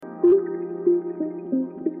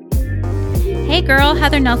Hey girl,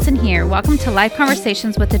 Heather Nelson here. Welcome to Life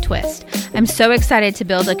Conversations with a Twist. I'm so excited to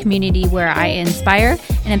build a community where I inspire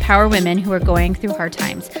and empower women who are going through hard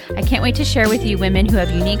times. I can't wait to share with you women who have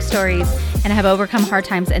unique stories and have overcome hard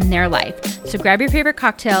times in their life. So grab your favorite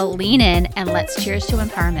cocktail, lean in, and let's cheers to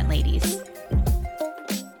empowerment, ladies.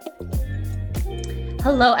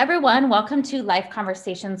 Hello, everyone. Welcome to Life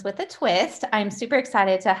Conversations with a Twist. I'm super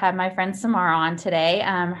excited to have my friend Samara on today.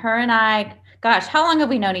 Her and I, gosh, how long have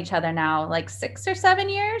we known each other now? Like 6 or 7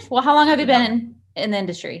 years? Well, how long have you been in the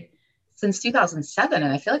industry? Since 2007.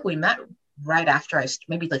 And I feel like we met right after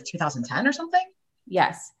maybe like 2010 or something.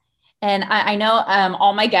 Yes. And I know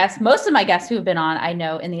all my guests, most of my guests who have been on, I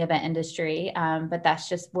know in the event industry, but that's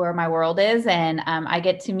just where my world is. And I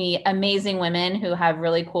get to meet amazing women who have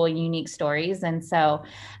really cool, unique stories. And so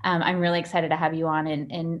I'm really excited to have you on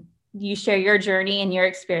and you share your journey and your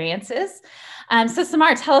experiences. So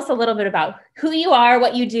Samar, tell us a little bit about who you are,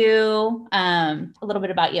 what you do, a little bit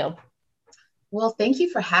about you. Well, thank you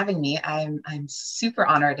for having me. I'm super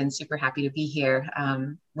honored and super happy to be here.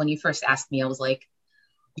 When you first asked me, I was like,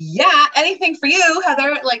 yeah, anything for you,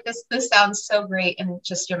 Heather. Like this sounds so great. And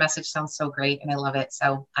just your message sounds so great. And I love it.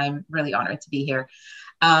 So I'm really honored to be here.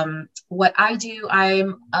 What I do,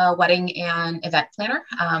 I'm a wedding and event planner.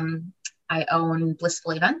 I own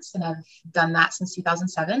Blissful Events and I've done that since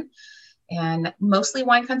 2007 and mostly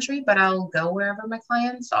wine country, but I'll go wherever my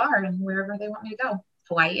clients are and wherever they want me to go.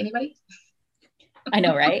 Hawaii, anybody? I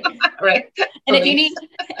know, right? Right. And if you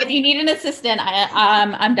need an assistant,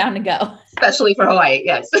 I'm down to go. Especially for Hawaii,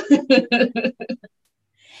 yes.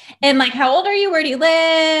 And like, how old are you? Where do you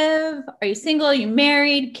live? Are you single? Are you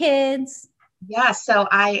married? Kids? Yeah, so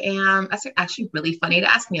I am. That's actually really funny to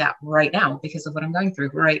ask me that right now because of what I'm going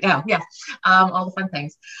through right now. Yeah, all the fun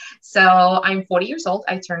things. So I'm 40 years old.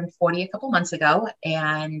 I turned 40 a couple months ago,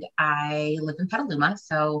 and I live in Petaluma.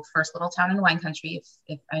 So first little town in wine country.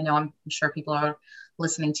 If I know, I'm sure people are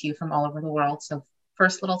listening to you from all over the world. So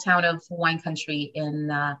first little town of wine country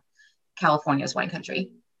in California's wine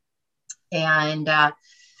country, and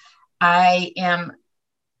I am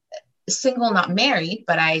single, not married,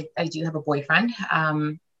 but I do have a boyfriend,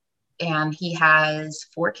 and he has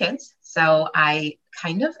 4 kids. So I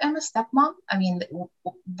kind of am a stepmom. I mean,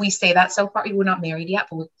 we say that so far. We're not married yet,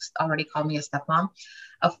 but we already call me a stepmom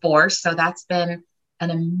of 4. So that's been an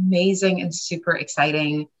amazing and super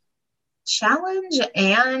exciting challenge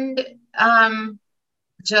and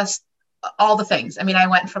just all the things. I mean, I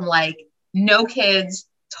went from like no kids,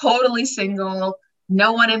 totally single,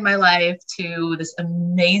 no one in my life to this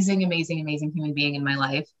amazing, amazing, amazing human being in my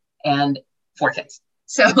life and 4 kids.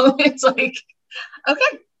 So it's like,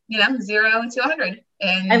 okay, 0 to 100.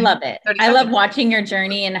 And I love it. I love watching your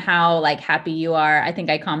journey and how like happy you are. I think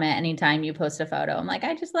I comment anytime you post a photo. I'm like,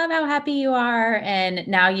 I just love how happy you are. And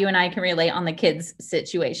now you and I can relate on the kids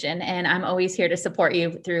situation. And I'm always here to support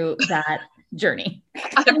you through that journey.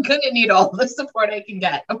 I'm going to need all the support I can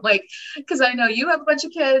get. I'm like, because I know you have a bunch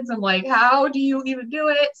of kids. I'm like, how do you even do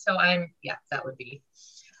it? So that would be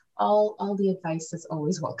all the advice is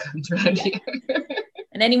always welcomed right here.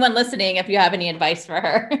 And anyone listening, if you have any advice for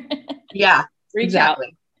her, yeah, reach exactly.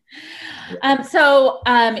 out. So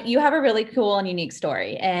you have a really cool and unique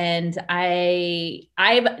story, and I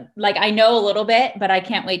know a little bit, but I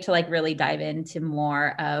can't wait to like really dive into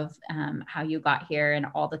more of how you got here and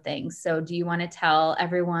all the things. So do you want to tell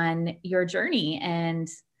everyone your journey and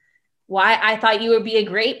why I thought you would be a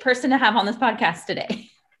great person to have on this podcast today?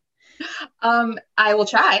 I will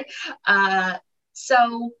try.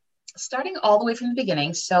 So starting all the way from the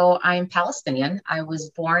beginning. So I'm Palestinian. I was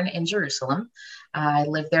born in Jerusalem. I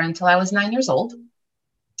lived there until I was 9 years old.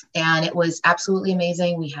 And it was absolutely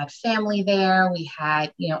amazing. We had family there. We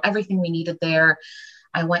had, everything we needed there.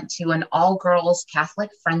 I went to an all-girls Catholic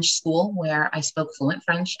French school where I spoke fluent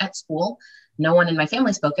French at school. No one in my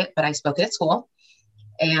family spoke it, but I spoke it at school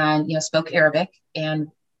and, spoke Arabic. And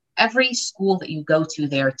every school that you go to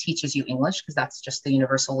there teaches you English because that's just the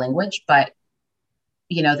universal language. But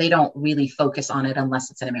they don't really focus on it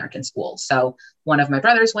unless it's an American school. So one of my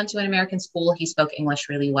brothers went to an American school. He spoke English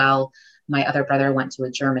really well. My other brother went to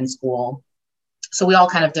a German school. So we all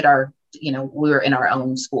kind of did we were in our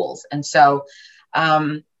own schools. And so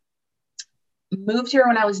moved here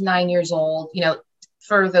when I was 9 years old.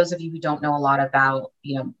 For those of you who don't know a lot about,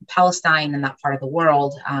 Palestine and that part of the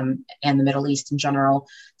world and the Middle East in general.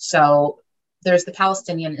 So there's the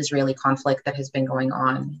Palestinian-Israeli conflict that has been going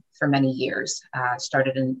on for many years,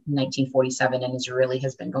 started in 1947 and really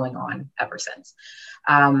has been going on ever since.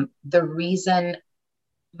 The reason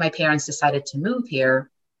my parents decided to move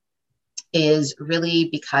here is really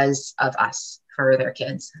because of us, for their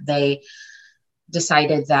kids.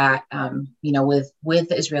 decided that, with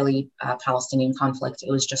the Israeli Palestinian conflict,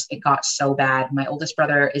 it got so bad. My oldest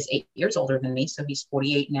brother is 8 years older than me, so he's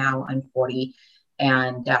 48 now. I'm 40,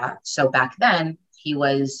 and so back then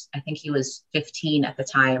I think he was 15 at the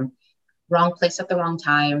time. Wrong place at the wrong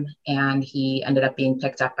time, and he ended up being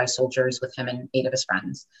picked up by soldiers with him and 8 of his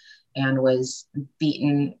friends, and was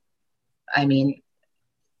beaten. I mean,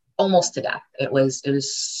 almost to death. It was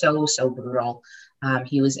so brutal.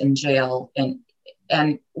 He was in jail,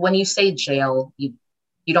 and when you say jail, you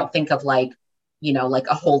don't think of like, like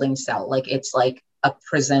a holding cell. Like it's like a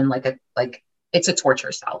prison, like it's a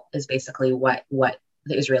torture cell is basically what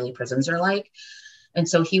the Israeli prisons are like. And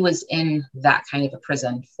so he was in that kind of a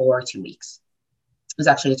prison for 2 weeks. It was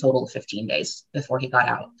actually a total of 15 days before he got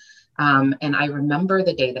out. And I remember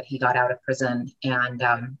the day that he got out of prison, and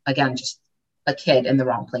again, just a kid in the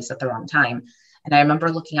wrong place at the wrong time. And I remember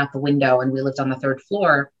looking out the window, and we lived on the 3rd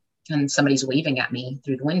floor, and somebody's waving at me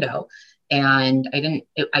through the window. And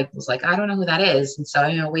I was like, I don't know who that is. And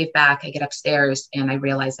so, wave back, I get upstairs, and I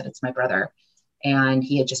realize that it's my brother. And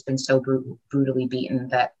he had just been so brutally beaten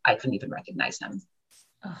that I couldn't even recognize him.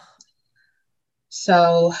 Oh.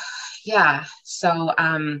 So, yeah. So,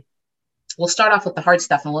 we'll start off with the hard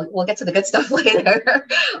stuff, and we'll get to the good stuff later.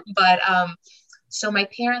 But, so my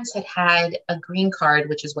parents had a green card,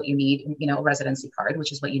 which is what you need, a residency card,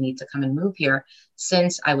 which is what you need to come and move here,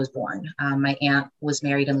 since I was born. My aunt was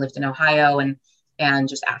married and lived in Ohio, and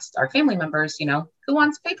just asked our family members, who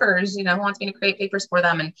wants papers, who wants me to create papers for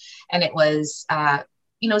them. And it was,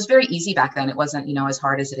 it was very easy back then. It wasn't, as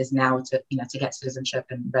hard as it is now to get citizenship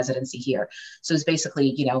and residency here. So it was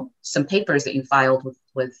basically, some papers that you filed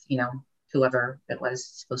with whoever it was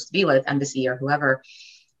supposed to be with, embassy or whoever.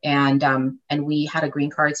 And we had a green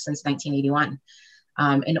card since 1981.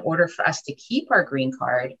 In order for us to keep our green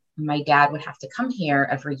card, my dad would have to come here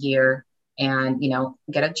every year and,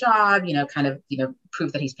 get a job,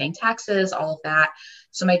 prove that he's paying taxes, all of that.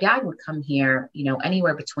 So my dad would come here,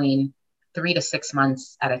 anywhere between 3 to 6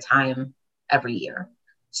 months at a time every year.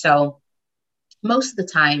 So most of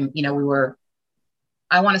the time,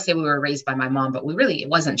 I want to say we were raised by my mom, but it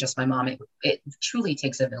wasn't just my mom. It truly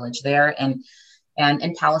takes a village there. And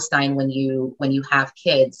in Palestine, when you have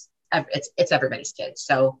kids, it's everybody's kids.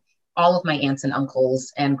 So all of my aunts and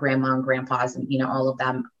uncles and grandma and grandpas and, all of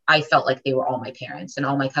them, I felt like they were all my parents, and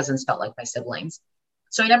all my cousins felt like my siblings.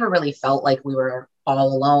 So I never really felt like we were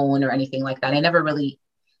all alone or anything like that.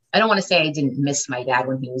 I don't want to say I didn't miss my dad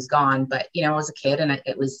when he was gone, but, I was a kid, and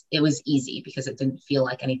it was easy because it didn't feel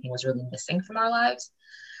like anything was really missing from our lives.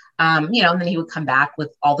 And then he would come back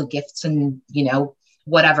with all the gifts and,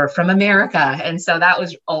 whatever from America. And so that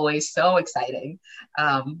was always so exciting.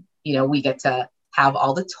 We get to have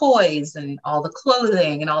all the toys and all the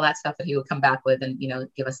clothing and all that stuff that he would come back with, and,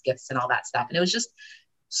 give us gifts and all that stuff. And it was just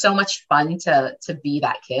so much fun to be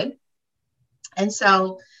that kid. And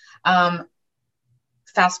so,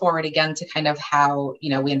 fast forward again to kind of how,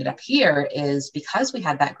 we ended up here, is because we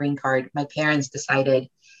had that green card, my parents decided,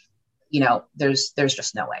 there's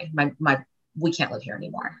just no way we can't live here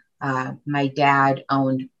anymore. My dad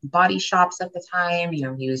owned body shops at the time.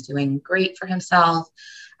 He was doing great for himself.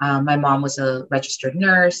 My mom was a registered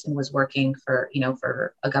nurse and was working for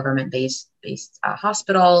a government-based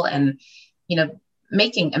hospital, and,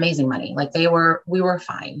 making amazing money. Like we were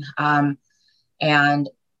fine. And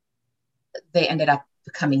they ended up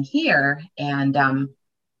coming here, and so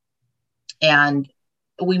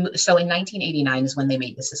in 1989 is when they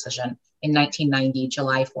made this decision. In 1990,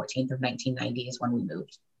 July 14th of 1990 is when we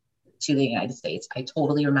moved to the United States. I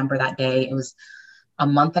totally remember that day. It was a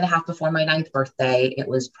month and a half before my 9th birthday. It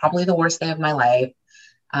was probably the worst day of my life.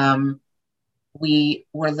 We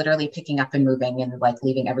were literally picking up and moving and like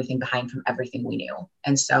leaving everything behind from everything we knew.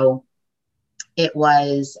 And so it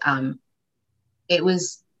was,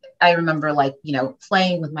 I remember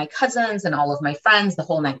playing with my cousins and all of my friends the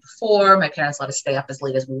whole night before. My parents let us stay up as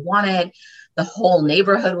late as we wanted. The whole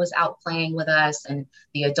neighborhood was out playing with us, and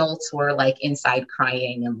the adults were inside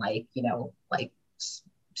crying and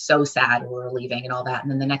so sad we were leaving and all that.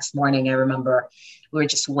 And then the next morning, I remember we were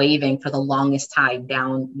just waving for the longest time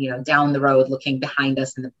down the road, looking behind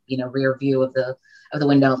us in the rear view of the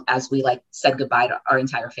window as we said goodbye to our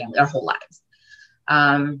entire family, our whole lives.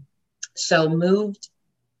 So moved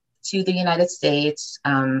to the United States.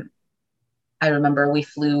 I remember we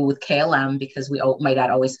flew with KLM because my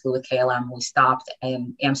dad always flew with KLM. We stopped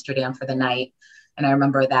in Amsterdam for the night. And I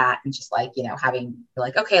remember that, and just having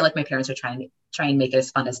okay, my parents are trying and make it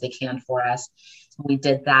as fun as they can for us. We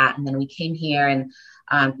did that. And then we came here, and,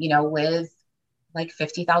 with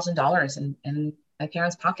 $50,000 in my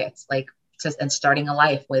parents' pockets, and starting a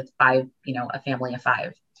life with five, a family of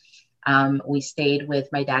five. We stayed with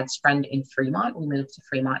my dad's friend in Fremont. We moved to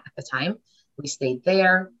Fremont at the time. We stayed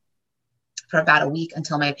there for about a week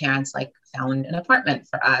until my parents like found an apartment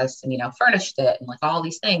for us and, furnished it and like all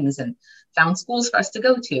these things and found schools for us to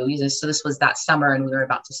go to. So this was that summer and we were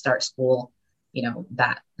about to start school,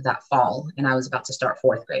 that fall. And I was about to start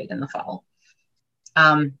fourth grade in the fall.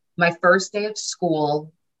 My first day of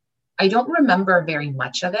school, I don't remember very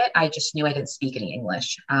much of it. I just knew I didn't speak any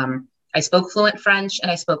English. I spoke fluent French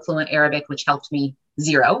and I spoke fluent Arabic, which helped me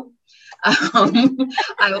zero.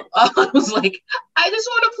 I was like, I just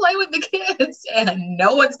want to play with the kids, and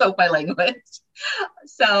no one spoke my language.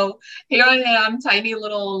 So here I am, tiny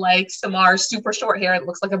little like Samar, super short hair. It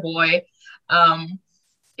looks like a boy.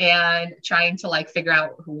 And trying to like figure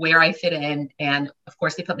out where I fit in. And of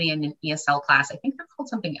course they put me in an ESL class. I think they're called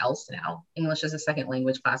something else now. English as a second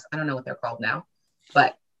language class. I don't know what they're called now,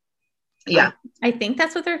 but yeah. I think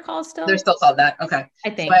that's what they're called still. They're still called that. Okay. I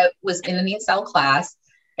think. So I was in an ESL class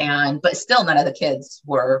but still none of the kids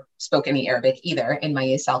spoke any Arabic either in my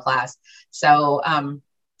ESL class. So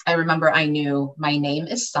I remember I knew my name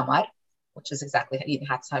is Samar, which is exactly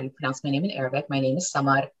that's how you pronounce my name in Arabic. My name is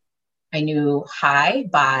Samar. I knew hi,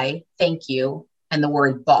 bye, thank you, and the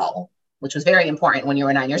word ball, which was very important when you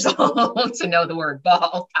were 9 years old to know the word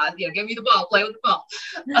ball. Give me the ball, play with the ball.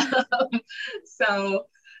 So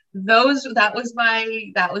that was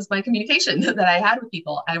my communication that I had with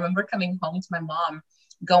people. I remember coming home to my mom,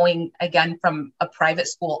 going again from a private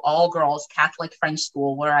school, all girls Catholic French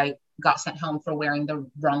school, where I got sent home for wearing the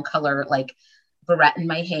wrong color, like barrette in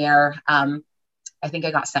my hair. I think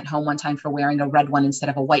I got sent home one time for wearing a red one instead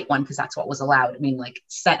of a white one, because that's what was allowed. I mean, like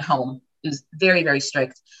sent home. It was very, very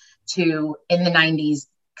strict. To in the 90s,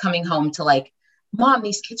 coming home to like, Mom,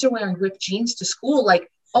 these kids are wearing ripped jeans to school.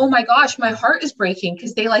 Like, oh my gosh, my heart is breaking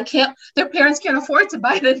because they like their parents can't afford to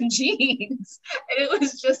buy them jeans. And it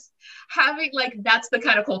was just having like, that's the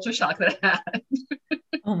kind of culture shock that I had.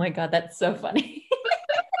 Oh my God, that's so funny.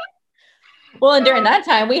 Well, and during that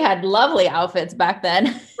time we had lovely outfits back then.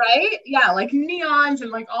 Right? Yeah. Like neons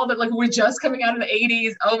and like all that, like we're just coming out of the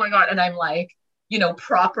 80s. Oh my God. And I'm like,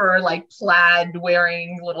 proper, like plaid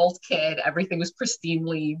wearing little kid. Everything was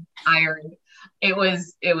pristinely ironed. It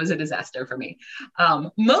was a disaster for me.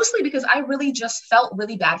 Mostly because I really just felt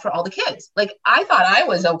really bad for all the kids. Like I thought I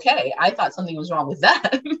was okay. I thought something was wrong with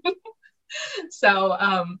them. So,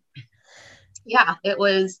 yeah, it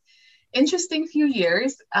was interesting few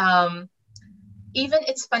years.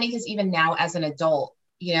 It's funny because even now as an adult,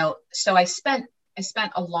 so I spent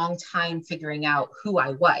a long time figuring out who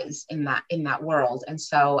I was in that world. And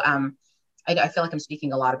so, I feel like I'm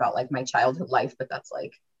speaking a lot about like my childhood life, but that's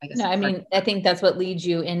like, I guess. No, I mean, I think that's what leads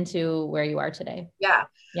you into where you are today. Yeah.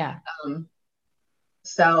 Yeah.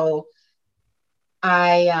 So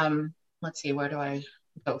I, let's see, where do I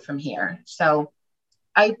go from here? So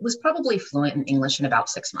I was probably fluent in English in about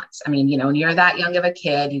 6 months. I mean, when you're that young of a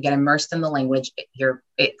kid, you get immersed in the language,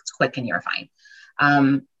 it's quick and you're fine.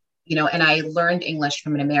 And I learned English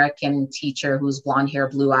from an American teacher who was blonde hair,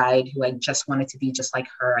 blue eyed, who I just wanted to be just like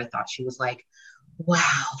her. I thought she was like,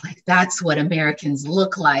 wow, like that's what Americans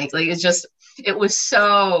look like. Like it was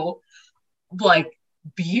so like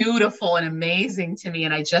beautiful and amazing to me.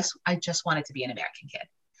 And I just wanted to be an American kid.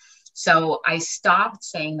 So I stopped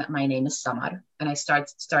saying that my name is Samar and I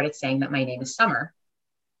started saying that my name is Summer.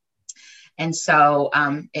 And so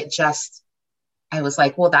I was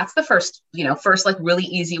like, well, that's the first like really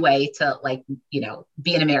easy way to like,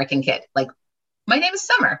 be an American kid. Like my name is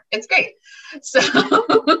Summer. It's great. So no one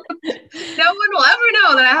will ever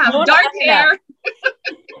know that I have dark hair.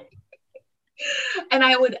 And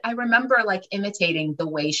I remember like imitating the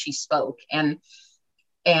way she spoke and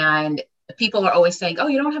people are always saying, oh,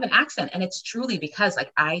 you don't have an accent. And it's truly because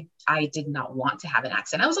like, I did not want to have an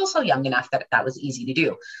accent. I was also young enough that was easy to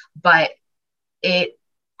do, but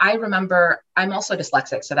I remember I'm also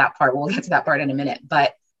dyslexic. So we'll get to that part in a minute,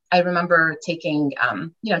 but I remember taking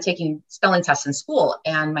spelling tests in school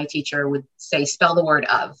and my teacher would say, spell the word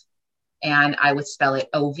of, and I would spell it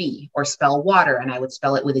OV, or spell water. And I would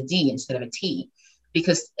spell it with a D instead of a T,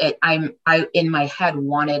 because I in my head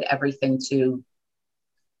wanted everything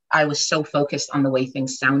I was so focused on the way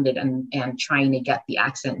things sounded and trying to get the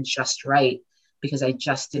accent just right, because I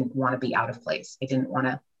just didn't want to be out of place. I didn't want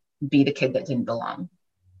to be the kid that didn't belong.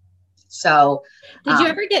 So did you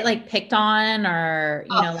ever get like picked on, or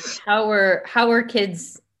like how were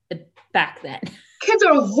kids back then? Kids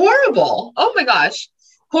are horrible. Oh my gosh,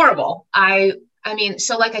 horrible. I mean,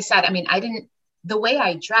 so like I said, I mean, the way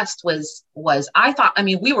I dressed was I thought, I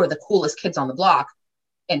mean, we were the coolest kids on the block.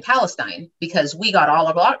 in Palestine because we got all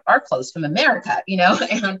of our clothes from America,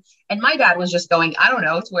 and my dad was just going, I don't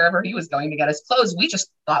know, to wherever he was going to get his clothes. We just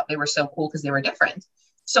thought they were so cool because they were different.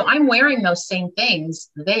 So I'm wearing those same things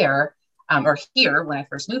there or here when I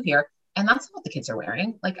first moved here. And that's what the kids are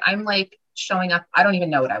wearing. Like, I'm like showing up. I don't even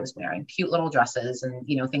know what I was wearing, cute little dresses and,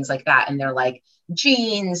 things like that. And they're like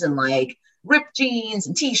jeans and like ripped jeans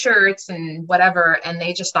and t-shirts and whatever. And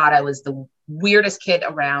they just thought I was the weirdest kid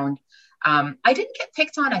around. I didn't get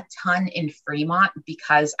picked on a ton in Fremont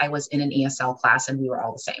because I was in an ESL class and we were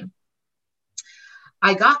all the same.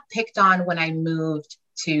 I got picked on when I moved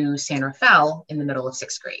to San Rafael in the middle of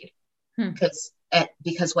sixth grade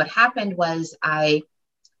because what happened was I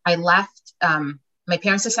left. My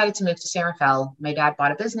parents decided to move to San Rafael. My dad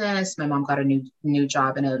bought a business. My mom got a new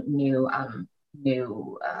job in a new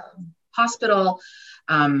hospital.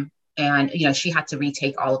 And, she had to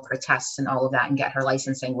retake all of her tests and all of that and get her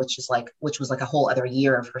licensing, which was like a whole other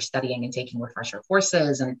year of her studying and taking refresher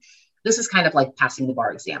courses. And this is kind of like passing the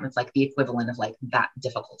bar exam. It's like the equivalent of like that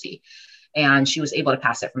difficulty. And she was able to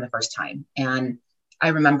pass it from the first time. And I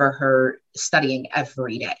remember her studying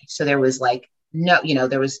every day. So there was like,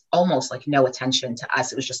 there was almost like no attention to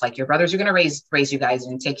us. It was just like, your brothers are going to raise you guys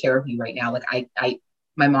and take care of you right now. Like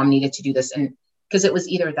my mom needed to do this. And because it was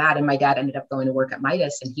either that, and my dad ended up going to work at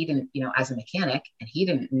Midas, and he didn't, as a mechanic, and he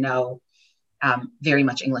didn't know very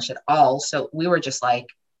much English at all. So we were just like,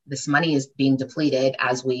 this money is being depleted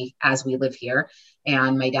as we live here.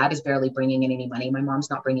 And my dad is barely bringing in any money. My mom's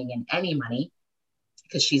not bringing in any money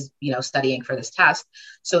because she's, studying for this test.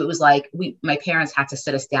 So it was like, my parents had to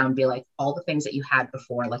sit us down and be like, all the things that you had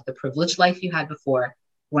before, like the privileged life you had before,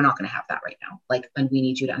 we're not going to have that right now. Like, and we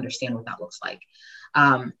need you to understand what that looks like.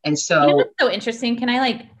 And so what's so interesting. Can I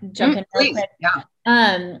like jump in real quick? Yeah.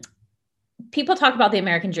 People talk about the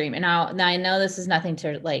American dream, and now I know this is nothing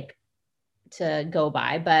to go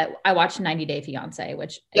by, but I watched 90 Day Fiance,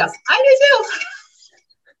 which yes, I do too.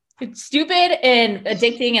 It's stupid and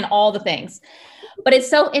addicting and all the things. But it's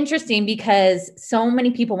so interesting because so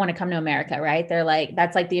many people want to come to America, right? They're like,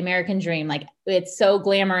 that's like the American dream. Like, it's so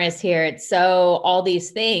glamorous here. It's so all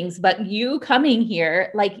these things, but you coming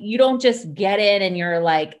here, like, you don't just get in and you're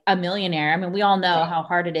like a millionaire. I mean, we all know how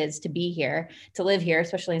hard it is to be here, to live here,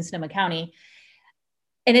 especially in Sonoma County.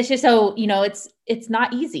 And it's just so, it's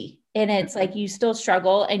not easy. And it's like, you still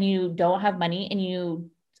struggle and you don't have money and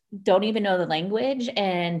you don't even know the language.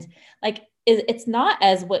 And like, it's not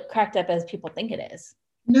as cracked up as people think it is.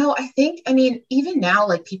 No, I mean, even now,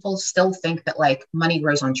 like, people still think that like money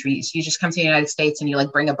grows on trees. You just come to the United States and you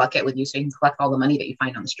like bring a bucket with you so you can collect all the money that you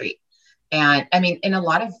find on the street. And I mean, in a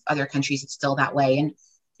lot of other countries, it's still that way. And,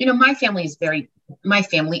 my family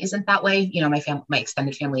isn't that way. My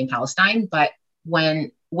extended family in Palestine, but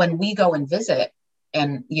when we go and visit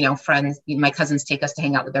and, friends, my cousins take us to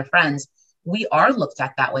hang out with their friends, we are looked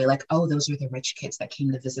at that way. Like, oh, those are the rich kids that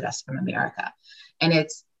came to visit us from America. And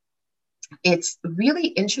it's really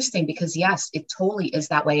interesting because yes, it totally is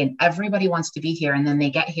that way. And everybody wants to be here. And then they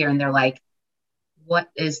get here and they're like, where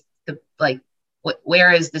is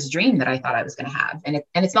this dream that I thought I was going to have? And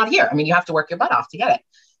it's not here. I mean, you have to work your butt off to get it.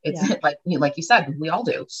 It's like you said, we all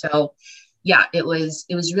do. So yeah, it was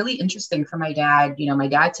really interesting for my dad, my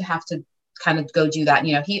dad to have to kind of go do that.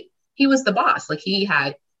 He was the boss. Like, he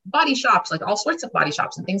had body shops, like all sorts of body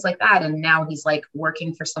shops and things like that. And now he's like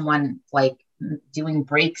working for someone, like doing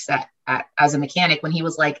brakes as a mechanic when he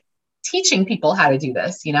was like teaching people how to do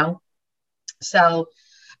this, So,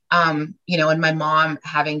 and my mom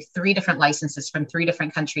having 3 different licenses from 3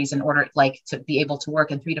 different countries in order like to be able to work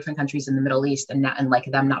in 3 different countries in the Middle East and like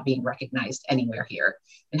them not being recognized anywhere here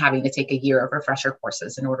and having to take a year of refresher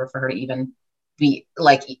courses in order for her to even be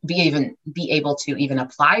able to even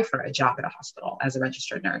apply for a job at a hospital as a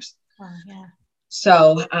registered nurse. Oh, yeah.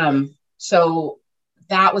 So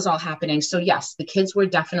that was all happening. So yes, the kids were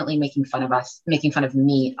definitely making fun of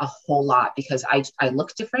me a whole lot because I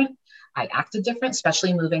looked different. I acted different,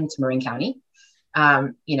 especially moving to Marin County.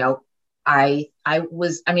 Besides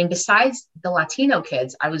the Latino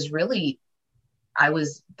kids, I was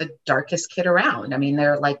the darkest kid around. I mean,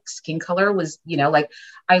 their like skin color was, like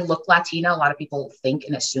I look Latina. A lot of people think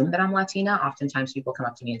and assume that I'm Latina. Oftentimes people come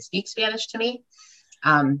up to me and speak Spanish to me.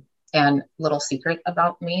 And little secret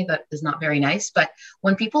about me that is not very nice. But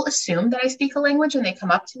when people assume that I speak a language and they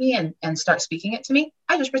come up to me and start speaking it to me,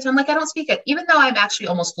 I just pretend like I don't speak it, even though I'm actually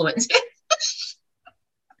almost fluent in Spanish.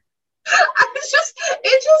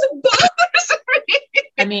 It just bothers me.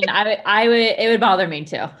 I mean, it would bother me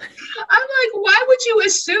too. I'm like, why would you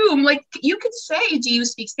assume? Like, you could say, do you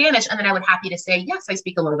speak Spanish? And then I would happy to say, yes, I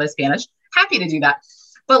speak a little bit of Spanish. Happy to do that.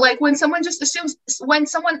 But like when someone just assumes, when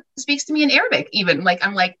someone speaks to me in Arabic, even like,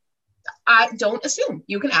 I'm like, I don't assume,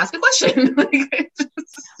 you can ask a question.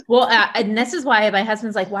 Well, and this is why my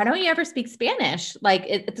husband's like, why don't you ever speak Spanish? Like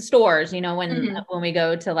at the stores, when we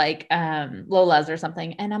go to like Lola's or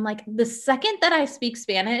something. And I'm like, the second that I speak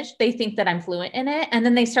Spanish, they think that I'm fluent in it. And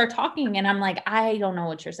then they start talking and I'm like, I don't know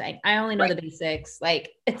what you're saying. I only know the basics. Like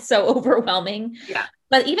it's so overwhelming. Yeah.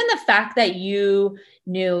 But even the fact that you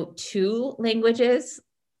knew 2 languages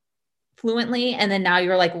fluently and then now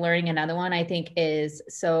you're like learning another one, I think is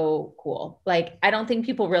so cool. Like I don't think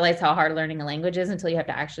people realize how hard learning a language is until you have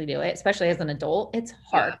to actually do it, especially as an adult. It's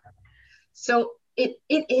hard. Yeah. So it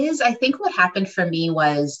is, I think what happened for me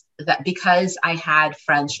was that because I had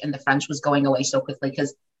French and the French was going away so quickly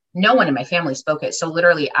because no one in my family spoke it. So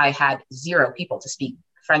literally I had 0 people to speak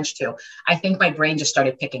French to. I think my brain just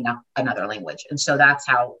started picking up another language. And so that's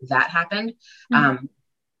how that happened. Mm-hmm.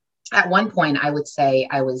 At one point, I would say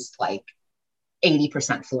I was like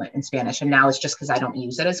 80% fluent in Spanish. And now it's just because I don't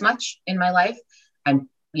use it as much in my life. I'm,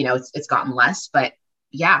 it's gotten less, but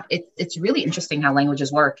yeah, it's really interesting how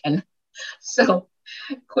languages work. And so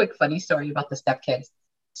quick, funny story about the stepkids.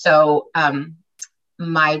 So,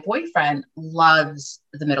 my boyfriend loves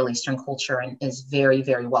the Middle Eastern culture and is very,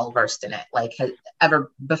 very well versed in it. Like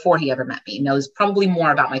before he ever met me, knows probably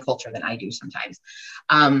more about my culture than I do sometimes.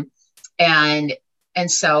 And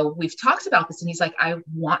so we've talked about this and he's like, I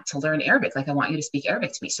want to learn Arabic. Like, I want you to speak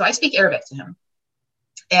Arabic to me. So I speak Arabic to him.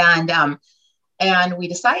 And we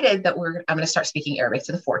decided that I'm going to start speaking Arabic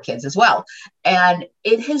to the 4 kids as well. And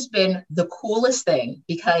it has been the coolest thing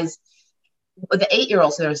because the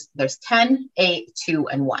 8-year-olds, there's 10, 8, 2,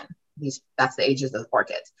 and 1. That's the ages of the 4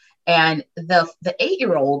 kids. And the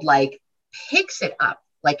 8-year-old like picks it up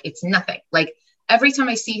like it's nothing. Like every time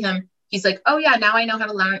I see him, he's like, oh yeah, now I know how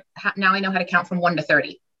to learn. Now I know how to count from 1 to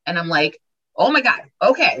 30. And I'm like, oh my God.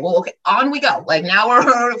 Okay. Well, okay. On we go. Like now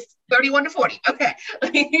we're 31 to 40. Okay.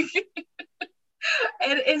 And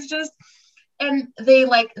it's just, and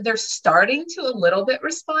they're starting to a little bit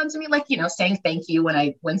respond to me, like, saying thank you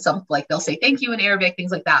when some, like they'll say thank you in Arabic,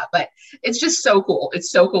 things like that. But it's just so cool.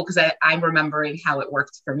 It's so cool. Cause I'm remembering how it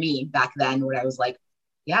worked for me back then where I was like,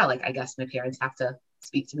 yeah, like, I guess my parents have to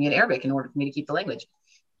speak to me in Arabic in order for me to keep the language.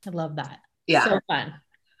 I love that. Yeah. So fun.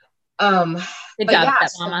 Good job,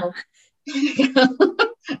 Mama.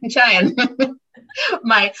 I'm trying.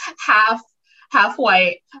 My half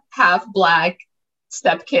white, half black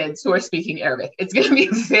stepkids who are speaking Arabic. It's going to be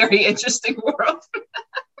a very interesting world.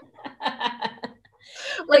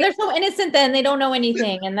 Like they're so innocent then, they don't know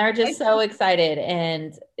anything and they're just so excited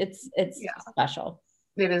and it's special.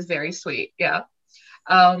 It is very sweet. Yeah.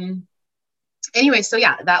 Anyway, so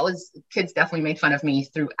yeah, kids definitely made fun of me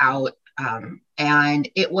throughout. And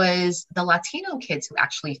it was the Latino kids who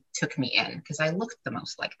actually took me in because I looked the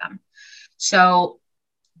most like them. So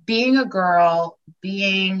being a girl,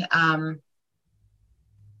 being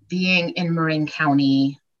in Marin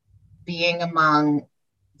County, being among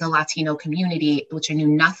the Latino community, which I knew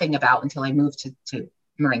nothing about until I moved to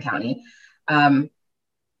Marin County.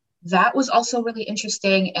 That was also really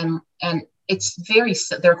interesting. And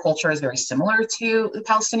their culture is very similar to the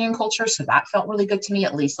Palestinian culture. So that felt really good to me,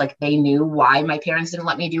 at least like they knew why my parents didn't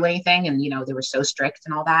let me do anything. And, they were so strict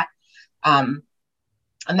and all that. And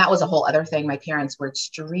that was a whole other thing. My parents were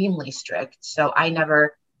extremely strict. So I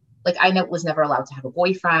was never allowed to have a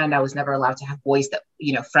boyfriend. I was never allowed to have boys that,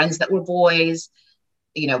 friends that were boys,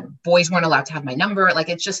 boys weren't allowed to have my number.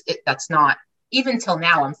 Like, that's not, even till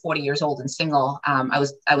now, I'm 40 years old and single. I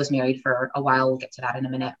was married for a while. We'll get to that in a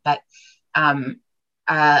minute, but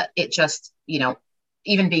it just,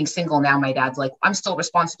 even being single now, my dad's like, I'm still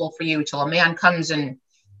responsible for you till a man comes and,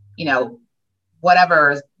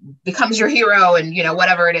 whatever becomes your hero and,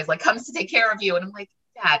 whatever it is, like comes to take care of you. And I'm like,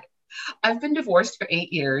 Dad, I've been divorced for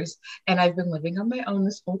 8 years and I've been living on my own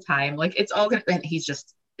this whole time. Like it's all going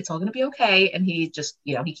to be okay. And he just,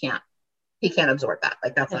 he can't absorb that.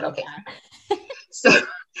 Like, that's not okay. So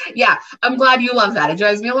yeah, I'm glad you love that. It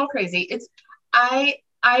drives me a little crazy.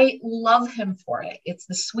 I love him for it. It's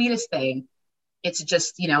the sweetest thing. It's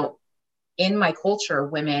just, in my culture,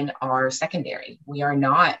 women are secondary. We are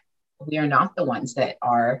not the ones that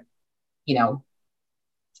are,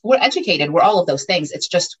 we're educated. We're all of those things. It's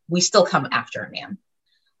just, we still come after a man.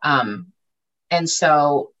 And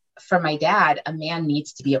so for my dad, a man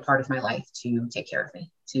needs to be a part of my life to take care of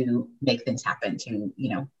me, to make things happen, to,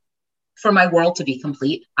 for my world to be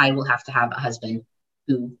complete, I will have to have a husband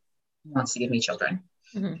who wants to give me children.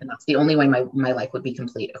 Mm-hmm. And that's the only way my life would be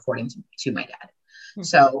complete, according to my dad. Mm-hmm.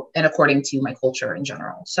 So, and according to my culture in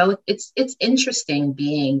general. So it's interesting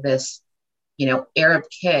being this, Arab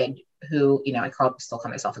kid who, still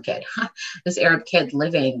call myself a kid, this Arab kid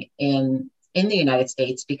living in the United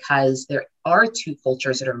States, because there are two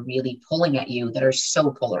cultures that are really pulling at you that are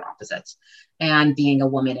so polar opposites, and being a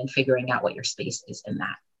woman and figuring out what your space is in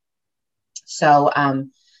that. So, I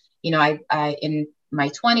in my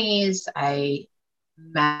 20s, I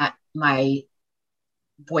met my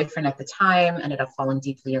boyfriend at the time, ended up falling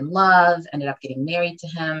deeply in love, ended up getting married to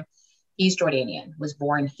him. He's Jordanian, was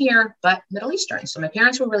born here, but Middle Eastern. So my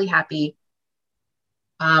parents were really happy.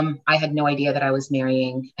 I had no idea that I was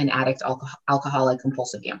marrying an addict, alcoholic,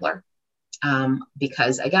 compulsive gambler.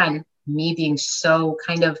 Because again, me being so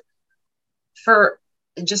kind of, for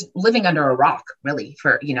just living under a rock, really,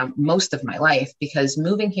 for, most of my life, because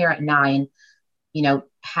moving here at 9,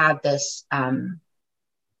 had this,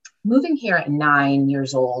 moving here at 9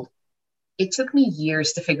 years old, it took me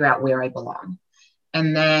years to figure out where I belong.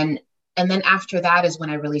 And then after that is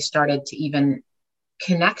when I really started to even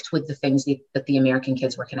connect with the things that the American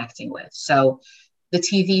kids were connecting with. So the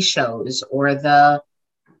TV shows, or the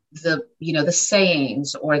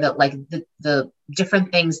sayings, or the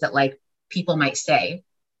different things that like people might say,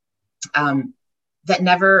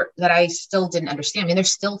 that I still didn't understand. I mean,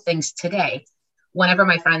 there's still things today. Whenever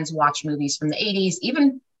my friends watch movies from the 80s,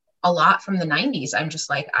 even a lot from the 90s, I'm just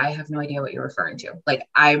like, I have no idea what you're referring to. Like,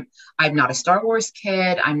 I'm not a Star Wars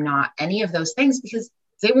kid. I'm not any of those things, because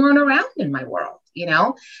they weren't around in my world,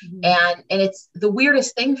 Mm-hmm. And it's the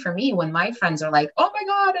weirdest thing for me when my friends are like, oh my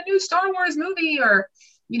God, a new Star Wars movie, or,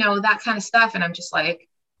 that kind of stuff. And I'm just like,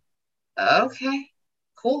 okay,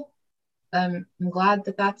 cool. I'm glad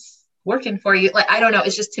that that's working for you. Like, I don't know.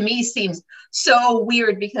 It's just, to me, seems so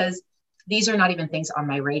weird, because these are not even things on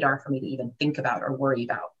my radar for me to even think about or worry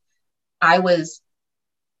about.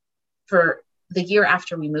 For the year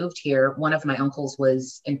after we moved here, one of my uncles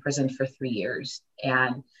was in prison for 3 years,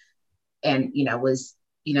 and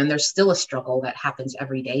there's still a struggle that happens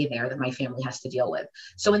every day there that my family has to deal with.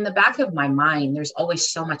 So in the back of my mind, there's always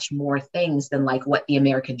so much more things than like what the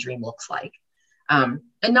American dream looks like. And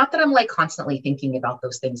not that I'm like constantly thinking about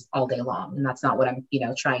those things all day long. And that's not what I'm,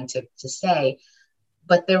 trying to say,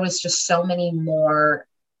 but there was just so many more,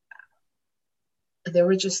 there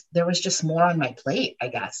was just more on my plate, I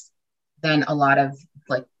guess, than a lot of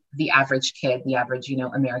like the average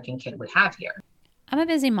American kid would have here. I'm a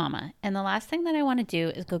busy mama, and the last thing that I want to do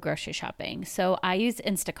is go grocery shopping. So I use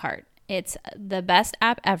Instacart. It's the best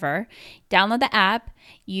app ever. Download the app.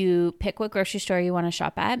 You pick what grocery store you want to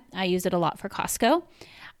shop at. I use it a lot for Costco.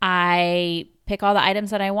 I pick all the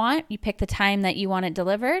items that I want. You pick the time that you want it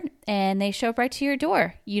delivered, and they show up right to your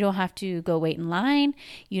door. You don't have to go wait in line.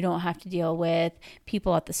 You don't have to deal with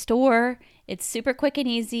people at the store. It's super quick and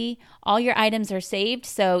easy. All your items are saved.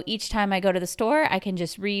 So each time I go to the store, I can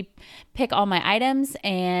just pick all my items,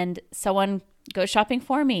 and someone goes shopping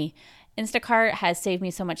for me. Instacart has saved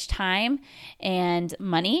me so much time and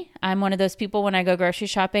money. I'm one of those people, when I go grocery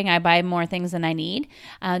shopping, I buy more things than I need.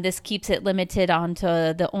 This keeps it limited onto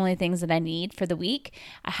the only things that I need for the week.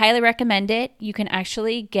 I highly recommend it. You can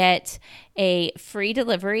actually get a free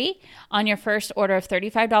delivery on your first order of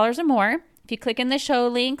 $35 or more. If you click in the show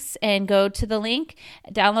links and go to the link,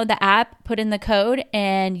 download the app, put in the code,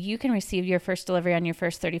 and you can receive your first delivery on your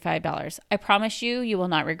first $35. I promise you, you will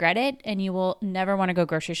not regret it, and you will never want to go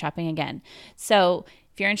grocery shopping again. So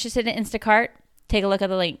if you're interested in Instacart, take a look at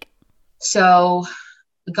the link. So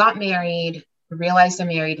got married, realized I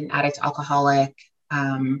married an addict alcoholic.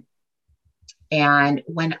 And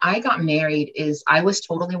when I got married, I was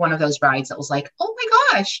totally one of those brides that was like, oh my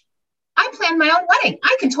gosh, I planned my own wedding.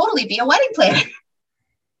 I can totally be a wedding planner.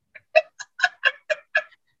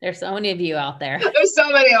 There's so many of you out there. There's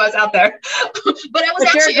so many of us out there. But I was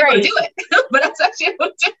actually able to do it. But I was actually able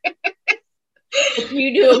to do it.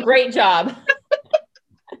 You do a great job.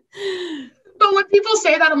 But when people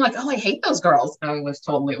say that, I'm like, oh, I hate those girls. I was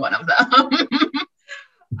totally one of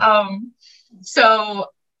them. So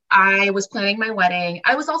I was planning my wedding.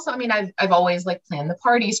 I was also, I've always like planned the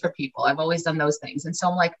parties for people. I've always done those things. And so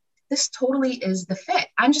I'm like, this totally is the fit.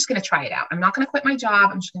 I'm just going to try it out. I'm not going to quit my job.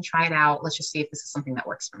 I'm just going to try it out. Let's just see if this is something that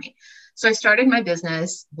works for me. So I started my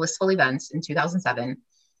business, Blissful Events, in 2007.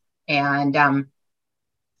 And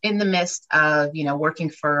in the midst of, working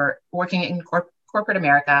in corporate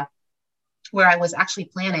America, where I was actually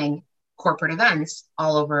planning corporate events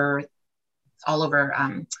all over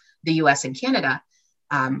the US and Canada,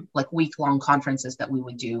 like week-long conferences that we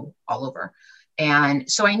would do all over. And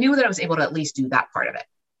so I knew that I was able to at least do that part of it.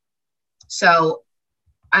 So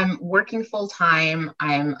I'm working full time.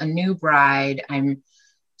 I'm a new bride. I'm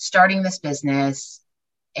starting this business,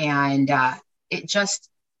 and I'm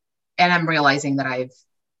realizing that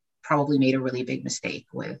probably made a really big mistake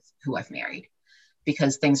with who I've married,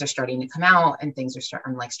 because things are starting to come out and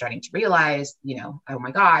I'm like starting to realize, oh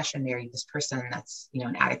my gosh, I married this person that's,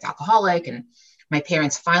 an addict alcoholic. And my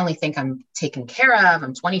parents finally think I'm taken care of.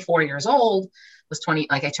 I'm 24 years old,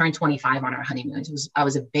 I turned 25 on our honeymoon. I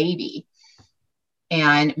was a baby,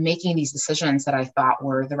 and making these decisions that I thought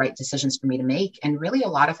were the right decisions for me to make. And really a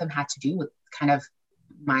lot of them had to do with kind of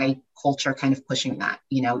my culture kind of pushing that,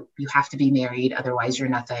 you have to be married, otherwise you're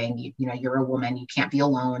nothing. You're a woman, you can't be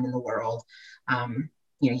alone in the world.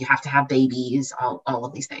 You have to have babies, all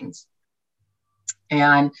of these things.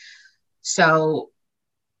 And so,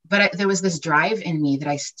 but there was this drive in me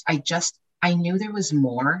that I knew there was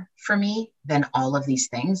more for me than all of these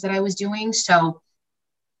things that I was doing. So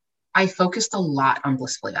I focused a lot on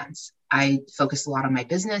blissful events. I focused a lot on my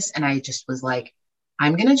business, and I just was like,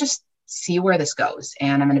 I'm going to just see where this goes.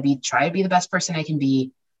 And I'm going to try to be the best person I can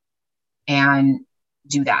be and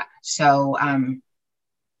do that. So,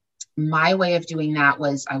 my way of doing that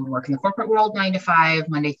was I would work in the corporate world 9 to 5,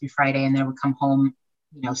 Monday through Friday, and then I would come home,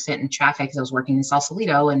 sit in traffic, because I was working in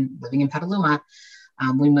Sausalito and living in Petaluma.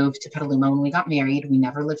 We moved to Petaluma when we got married. We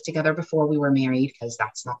never lived together before we were married, because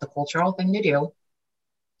that's not the cultural thing to do.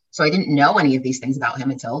 So I didn't know any of these things about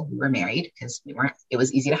him until we were married, because it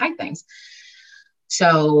was easy to hide things.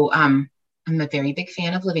 So I'm a very big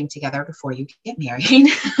fan of living together before you get married.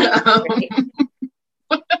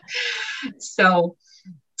 So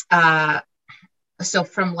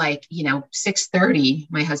from 6:30,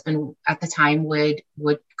 my husband at the time would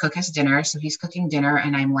cook us dinner. So he's cooking dinner,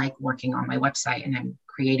 and I'm like working on my website, and I'm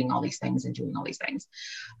creating all these things and doing all these things.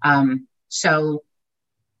 And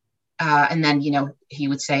then, he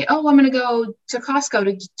would say, oh, I'm going to go to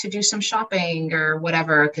Costco to do some shopping or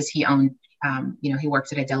whatever. Cause he owned, he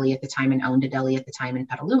worked at a deli at the time and owned a deli at the time in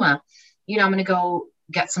Petaluma. I'm going to go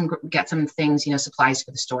get some things, supplies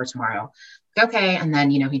for the store tomorrow. Okay. And then,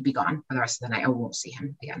 he'd be gone for the rest of the night. I won't see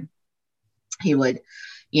him again. He would,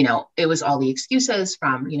 it was all the excuses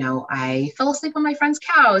from, I fell asleep on my friend's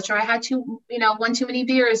couch, or I had one too many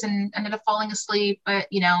beers and ended up falling asleep. But,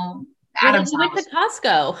 Adam's went to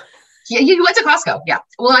Costco. Yeah, you went to Costco. Yeah.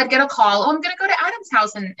 Well, I'd get a call. Oh, I'm going to go to Adam's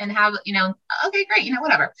house and have, okay, great.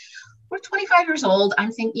 Whatever. We're 25 years old.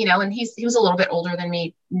 I'm thinking, and he was a little bit older than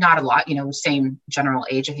me, not a lot, same general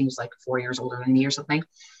age. I think he was like 4 years older than me or something.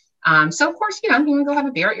 So of course, you want to go have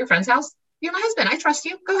a beer at your friend's house. You're my husband. I trust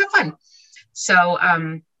you. Go have fun. So,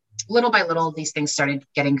 little by little, these things started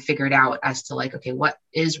getting figured out as to okay, what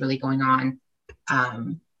is really going on?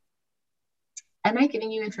 Am I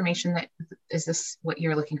giving you information is this what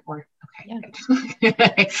you're looking for? Okay.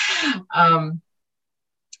 Yeah.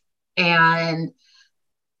 And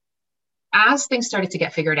as things started to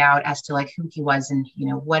get figured out as to who he was and,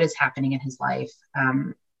 what is happening in his life,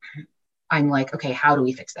 I'm like, okay, how do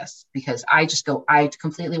we fix this? Because I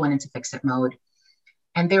completely went into fix it mode.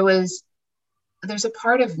 And there's a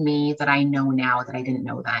part of me that I know now that I didn't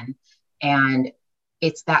know then. And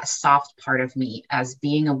it's that soft part of me as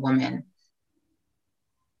being a woman.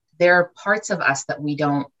 There are parts of us that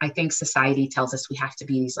I think society tells us we have to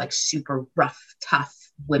be these super rough, tough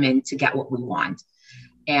women to get what we want.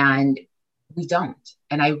 And we don't.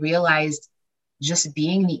 And I realized just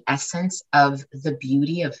being the essence of the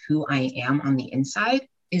beauty of who I am on the inside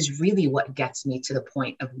is really what gets me to the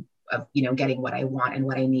point of getting what I want and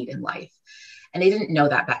what I need in life. And I didn't know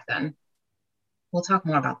that back then. We'll talk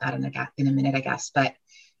more about that in a minute, I guess. But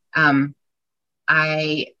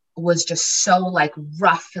I was just so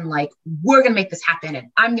rough and we're going to make this happen, and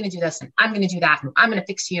I'm going to do this, and I'm going to do that, and I'm going to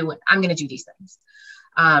fix you, and I'm going to do these things.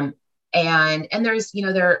 And there's,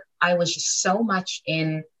 I was just so much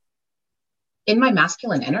in my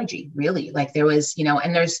masculine energy, really. There was,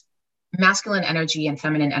 and there's masculine energy and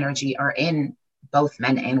feminine energy are in both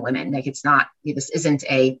men and women. It's not, this isn't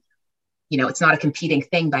it's not a competing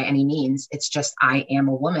thing by any means. It's just, I am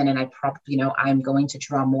a woman, and I'm going to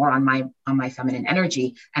draw more on my feminine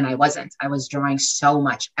energy. And I was drawing so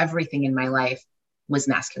much. Everything in my life was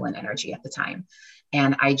masculine energy at the time.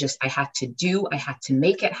 And I had to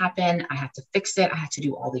make it happen. I had to fix it. I had to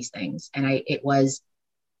do all these things. And it was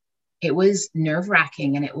nerve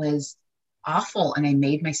wracking, and it was awful. And I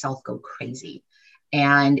made myself go crazy.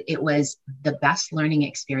 And it was the best learning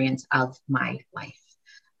experience of my life.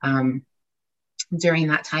 During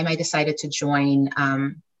that time, I decided to join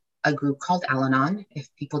a group called Al-Anon. If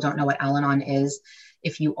people don't know what Al-Anon is,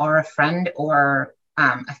 if you are a friend or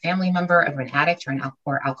a family member of an addict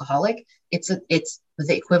or alcoholic, it's the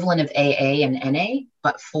equivalent of AA and NA,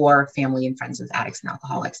 but for family and friends of addicts and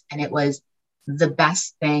alcoholics. And it was the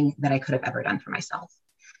best thing that I could have ever done for myself.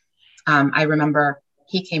 I remember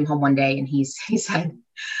he came home one day and he said,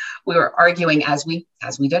 we were arguing as we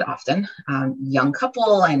did often, young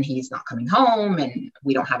couple, and he's not coming home, and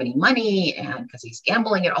we don't have any money, and because he's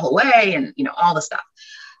gambling it all away, and all the stuff.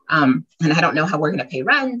 And I don't know how we're going to pay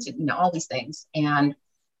rent, and all these things. And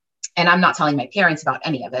I'm not telling my parents about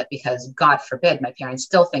any of it, because God forbid my parents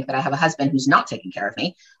still think that I have a husband who's not taking care of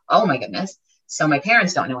me. Oh my goodness. So my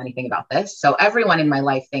parents don't know anything about this. So everyone in my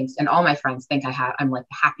life thinks, and all my friends think I'm like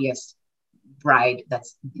the happiest bride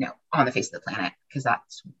that's, on the face of the planet, because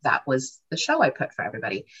that was the show I put for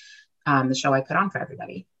everybody. The show I put on for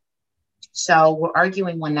everybody. So we're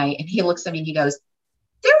arguing one night, and he looks at me and he goes,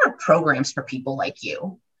 "There are programs for people like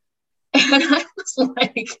you." And I was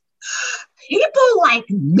like, "People like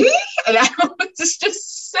me?" And I was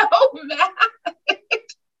just so mad.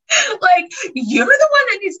 Like, you're the one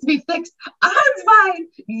that needs to be fixed. I'm fine.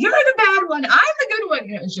 You're the bad one. I'm the good one.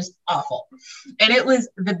 And it was just awful. And it was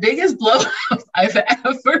the biggest blow up I've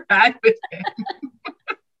ever had with him.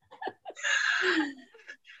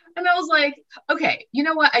 And I was like, okay, you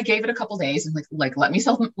know what? I gave it a couple days, and like let me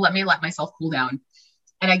let myself cool down.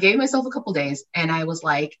 And I gave myself a couple days, and I was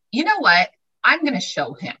like, you know what? I'm going to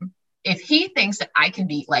show him. If he thinks that I can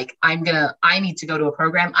be like, I need to go to a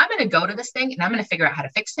program, I'm going to go to this thing, and I'm going to figure out how to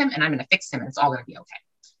fix him, and I'm going to fix him, and it's all going to be okay.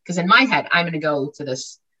 Because in my head, I'm going to go to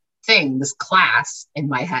this thing, this class in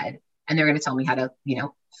my head, and they're going to tell me how to,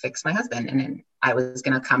 fix my husband. And then I was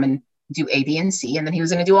going to come and do A, B, and C. And then he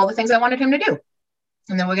was going to do all the things I wanted him to do.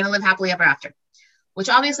 And then we're going to live happily ever after, which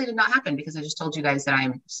obviously did not happen, because I just told you guys that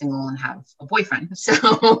I'm single and have a boyfriend. So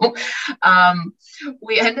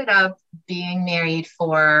we ended up being married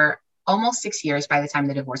for almost 6 years by the time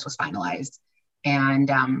the divorce was finalized. And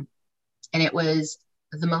it was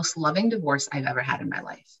the most loving divorce I've ever had in my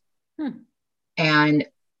life. And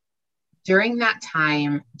during that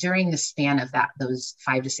time, during the span of those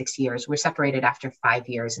 5 to 6 years, we're separated after 5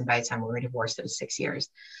 years. And by the time we were divorced, it was 6 years.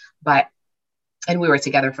 And we were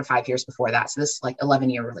together for 5 years before that. So this is like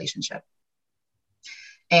 11-year relationship.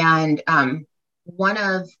 And one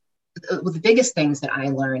of the biggest things that I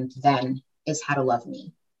learned then is how to love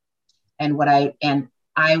me. And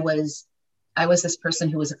I was this person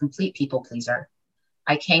who was a complete people pleaser.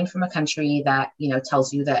 I came from a country that,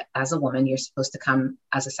 tells you that as a woman, you're supposed to come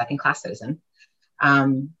as a second-class citizen.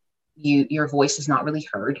 Your voice is not really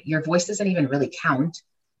heard. Your voice doesn't even really count.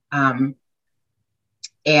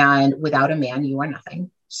 And without a man, you are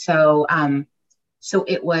nothing. So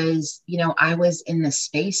it was, I was in the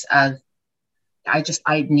space of,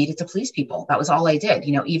 I needed to please people. That was all I did.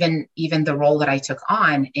 Even the role that I took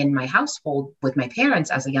on in my household with my parents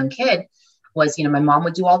as a young kid was, my mom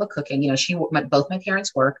would do all the cooking. Both my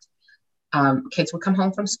parents worked. Kids would come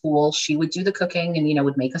home from school. She would do the cooking and,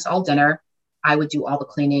 would make us all dinner. I would do all the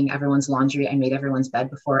cleaning, everyone's laundry. I made everyone's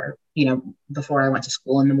bed before I went to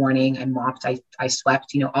school in the morning. I mopped, I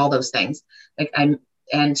swept, all those things.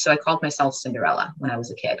 And so I called myself Cinderella when I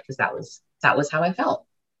was a kid, because that was how I felt.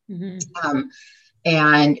 Mm-hmm.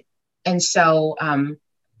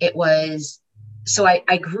 So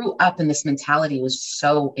I grew up, and this mentality was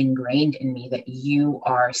so ingrained in me that you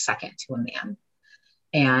are second to a man.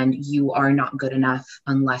 And you are not good enough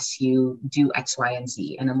unless you do X, Y, and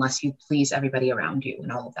Z, and unless you please everybody around you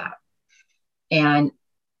and all of that. And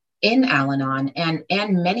in Al-Anon and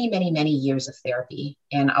many, many, many years of therapy,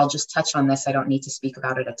 and I'll just touch on this, I don't need to speak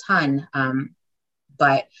about it a ton,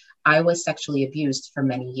 but I was sexually abused for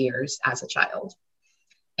many years as a child.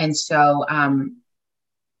 And so I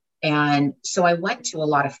went to a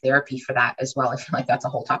lot of therapy for that as well. I feel like that's a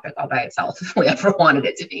whole topic all by itself if we ever wanted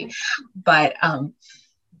it to be. But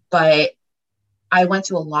I went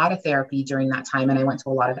to a lot of therapy during that time, and I went to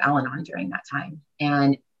a lot of Al-Anon during that time.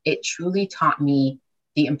 And it truly taught me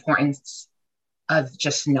the importance of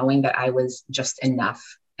just knowing that I was just enough,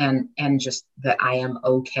 and just that I am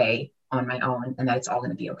okay on my own, and that it's all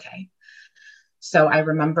going to be okay. So I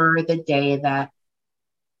remember the day that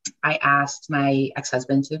I asked my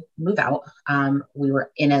ex-husband to move out. We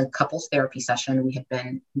were in a couples therapy session. We had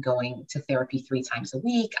been going to therapy 3 times a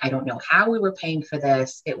week. I don't know how we were paying for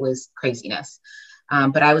this. It was craziness.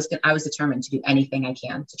 But I was determined to do anything I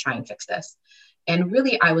can to try and fix this. And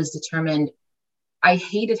really, I was determined. I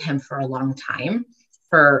hated him for a long time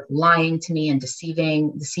for lying to me and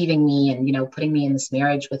deceiving me, and, putting me in this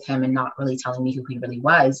marriage with him and not really telling me who he really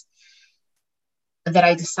was, that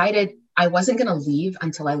I decided I wasn't going to leave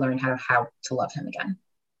until I learned how to love him again.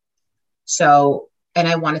 So, and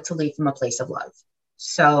I wanted to leave from a place of love.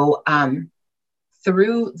 So,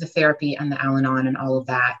 through the therapy and the Al-Anon and all of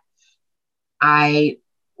that,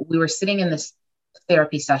 we were sitting in this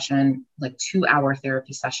therapy session, like 2-hour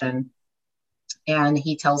therapy session. And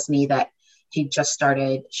he tells me that he just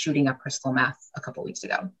started shooting up crystal meth a couple weeks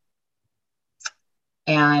ago.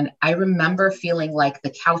 And I remember feeling like the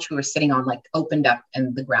couch we were sitting on like opened up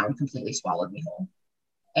and the ground completely swallowed me whole.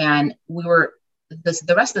 And we were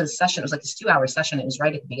the rest of the session, it was like this 2-hour session. It was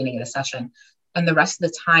right at the beginning of the session. And the rest of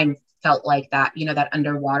the time felt like that, that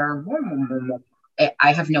underwater.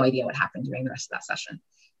 I have no idea what happened during the rest of that session.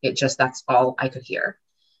 That's all I could hear.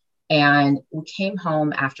 And we came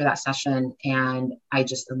home after that session and I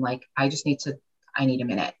just am like, I need a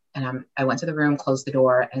minute. And I went to the room, closed the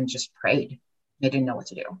door and just prayed. I didn't know what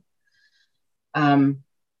to do.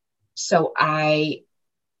 So I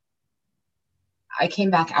came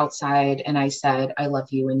back outside and I said, I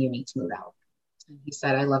love you and you need to move out. And he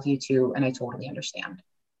said, I love you too. And I totally understand.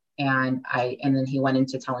 And then he went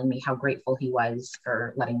into telling me how grateful he was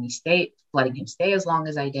for letting him stay as long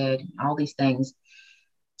as I did, and all these things.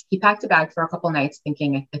 He packed a bag for a couple nights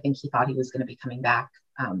thinking, I think he thought he was going to be coming back,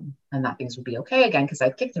 and that things would be okay again, because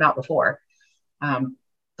I'd kicked him out before.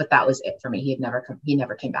 But that was it for me. He never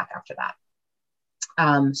came back after that.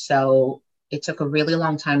 So it took a really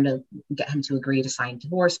long time to get him to agree to sign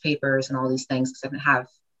divorce papers and all these things, because I didn't have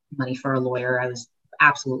money for a lawyer. I was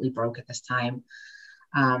absolutely broke at this time.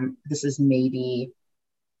 This is maybe,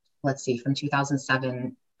 let's see, from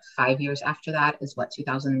 2007, 5 years after that is what,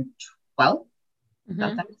 2012?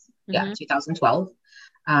 Mm-hmm. Yeah, 2012.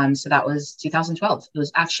 So that was 2012. It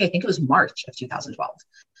was actually, I think it was March of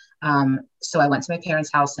 2012. So I went to my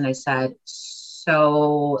parents' house and I said,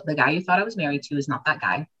 so the guy you thought I was married to is not that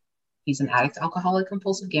guy. He's an addict, alcoholic,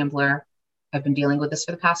 compulsive gambler. I've been dealing with this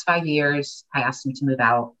for the past 5 years. I asked him to move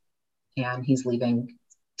out and he's leaving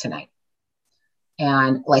tonight.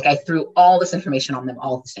 And like, I threw all this information on them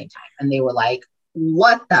all at the same time. And they were like,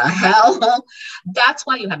 what the hell? That's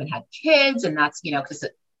why you haven't had kids. And that's, because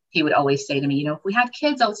he would always say to me, if we had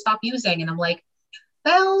kids, I would stop using. And I'm like,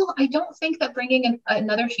 well, I don't think that bringing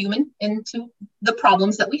another human into the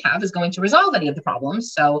problems that we have is going to resolve any of the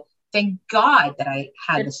problems. So thank God that I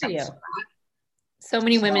had the sense of that. So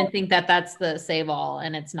many women think that that's the save all,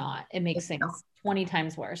 and it's not. It makes things 20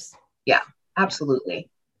 times worse. Yeah, absolutely.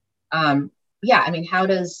 Yeah, I mean, how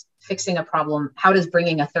does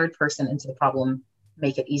bringing a third person into the problem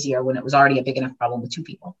make it easier when it was already a big enough problem with two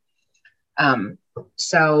people?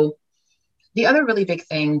 So the other really big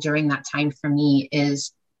thing during that time for me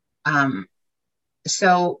is,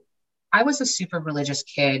 so I was a super religious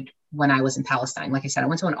kid when I was in Palestine. Like I said, I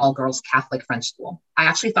went to an all-girls Catholic French school. I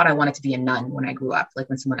actually thought I wanted to be a nun when I grew up. Like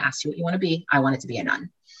when someone asks you what you want to be, I wanted to be a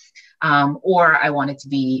nun. Or I wanted to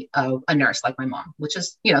be a nurse like my mom, which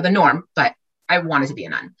is, the norm, but I wanted to be a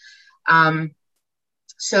nun.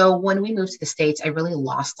 So when we moved to the States, I really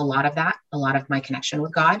lost a lot of my connection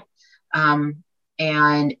with God.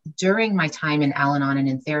 And during my time in Al-Anon and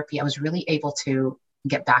in therapy, I was really able to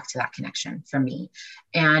get back to that connection for me.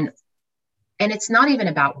 And it's not even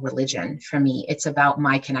about religion for me. It's about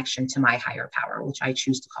my connection to my higher power, which I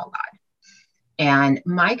choose to call God. And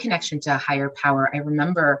my connection to a higher power, I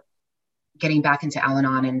remember getting back into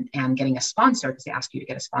Al-Anon and getting a sponsor, because they ask you to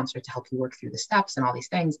get a sponsor to help you work through the steps and all these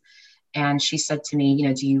things. And she said to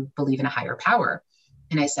me, do you believe in a higher power?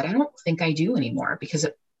 And I said, I don't think I do anymore, because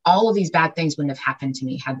all of these bad things wouldn't have happened to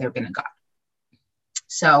me had there been a God.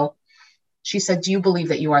 So she said, do you believe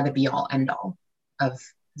that you are the be all end all of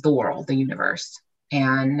the world, the universe?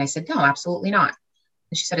 And I said, no, absolutely not.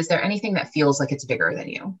 And she said, is there anything that feels like it's bigger than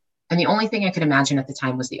you? And the only thing I could imagine at the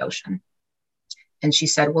time was the ocean. And she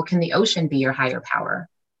said, well, can the ocean be your higher power?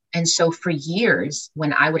 And so for years,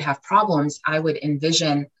 when I would have problems, I would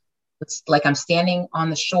envision it's like I'm standing on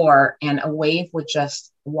the shore and a wave would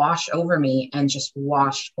just wash over me and just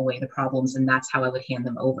wash away the problems. And that's how I would hand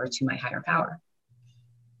them over to my higher power.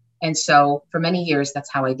 And so for many years,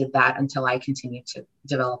 that's how I did that until I continued to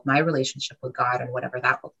develop my relationship with God and whatever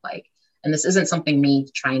that looked like. And this isn't something me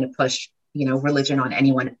trying to push, religion on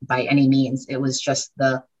anyone by any means. It was just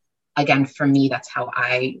again, for me, that's what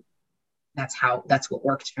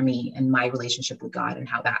worked for me and my relationship with God and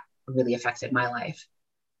how that really affected my life.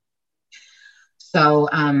 So,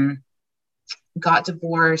 got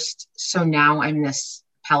divorced. So now I'm this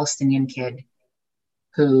Palestinian kid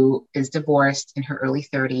who is divorced in her early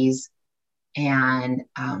 30s. And,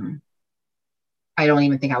 I don't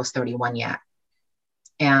even think I was 31 yet.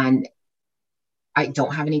 And I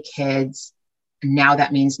don't have any kids. Now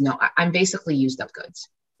that means I'm basically used up goods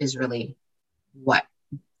is really what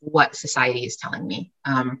society is telling me.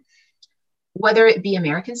 Whether it be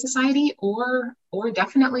American society or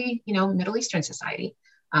definitely, Middle Eastern society,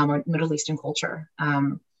 or Middle Eastern culture.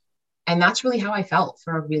 And that's really how I felt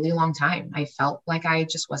for a really long time. I felt like I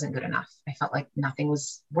just wasn't good enough. I felt like nothing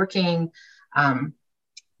was working.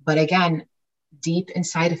 But again, deep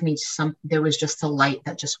inside of me, there was just a light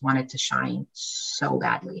that just wanted to shine so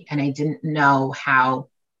badly. And I didn't know how,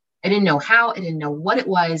 I didn't know what it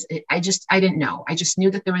was. I didn't know. I just knew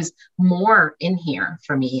that there was more in here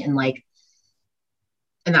for me. And like,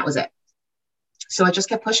 and that was it. So I just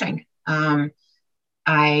kept pushing.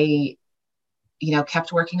 I,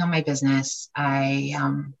 kept working on my business.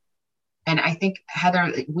 And I think,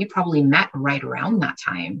 Heather, we probably met right around that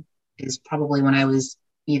time, is probably when I was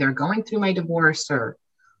either going through my divorce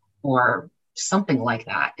or something like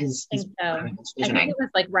that, is I think so. what I'm I think it was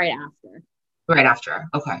like right after. Right after.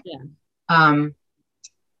 Okay. Yeah.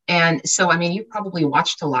 And so, I mean, you probably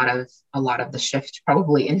watched a lot of the shift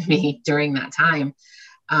probably in me during that time.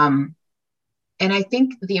 And I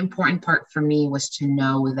think the important part for me was to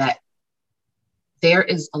know that there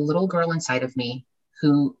is a little girl inside of me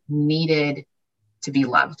who needed to be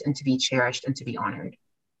loved and to be cherished and to be honored.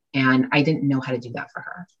 And I didn't know how to do that for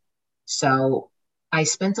her. So I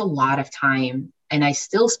spent a lot of time, and I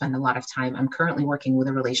still spend a lot of time. I'm currently working with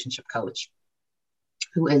a relationship coach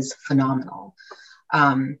who is phenomenal,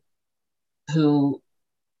 who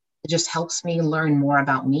just helps me learn more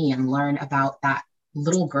about me and learn about that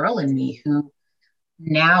little girl in me who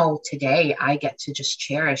now today I get to just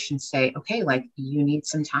cherish and say, okay, like you need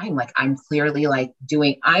some time. Like I'm clearly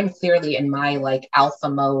in my like alpha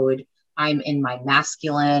mode. I'm in my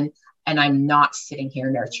masculine, and I'm not sitting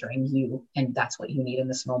here nurturing you. And that's what you need in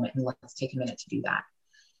this moment. And let's take a minute to do that.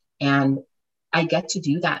 And I get to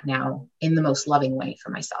do that now in the most loving way for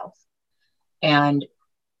myself. And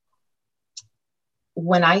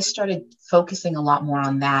when I started focusing a lot more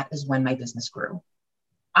on that is when my business grew.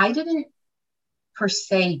 I didn't per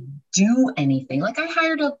se do anything. Like I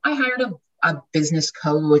hired a business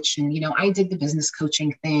coach, and, I did the business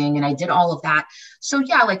coaching thing and I did all of that. So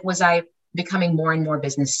yeah, like, was I becoming more and more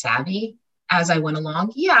business savvy as I went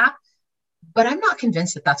along? Yeah. But I'm not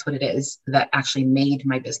convinced that that's what it is that actually made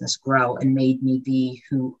my business grow and made me be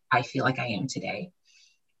who I feel like I am today.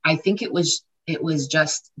 I think it was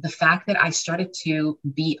just the fact that I started to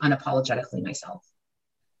be unapologetically myself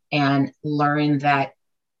and learn that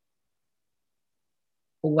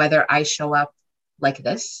whether I show up like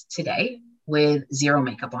this today with zero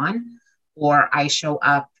makeup on, or I show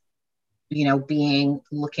up, looking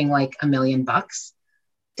like $1 million,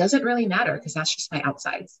 doesn't really matter, because that's just my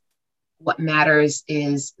outsides. What matters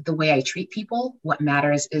is the way I treat people. What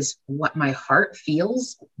matters is what my heart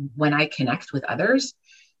feels when I connect with others.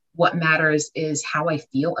 What matters is how I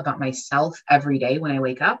feel about myself every day when I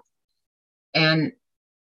wake up, and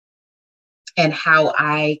how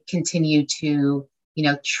I continue to,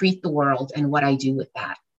 treat the world and what I do with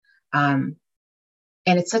that. And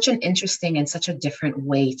it's such an interesting and such a different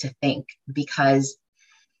way to think, because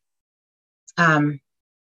I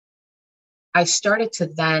started to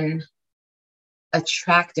then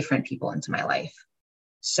attract different people into my life.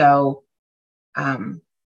 So, I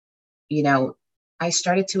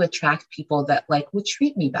started to attract people that like would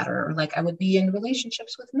treat me better, or like I would be in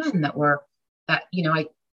relationships with men that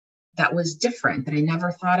was different, that I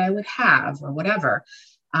never thought I would have, or whatever.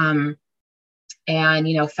 And,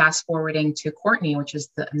 fast forwarding to Courtney, which is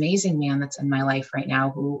the amazing man that's in my life right now,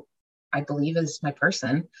 who I believe is my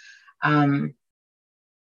person. I'm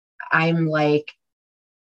like,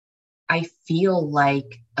 I feel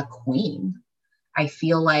like a queen. I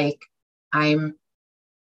feel like I'm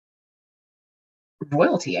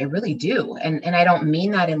royalty. I really do. And I don't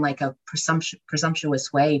mean that in like a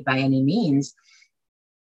presumptuous way by any means.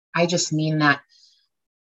 I just mean that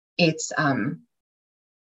it's,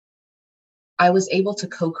 I was able to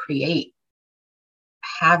co-create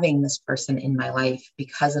having this person in my life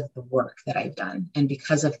because of the work that I've done and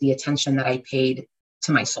because of the attention that I paid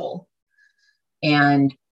to my soul.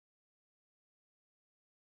 And,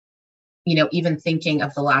 even thinking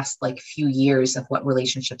of the last like few years of what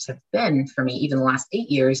relationships have been for me, even the last 8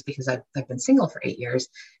 years, because I've been single for 8 years,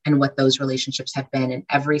 and what those relationships have been. And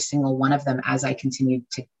every single one of them, as I continued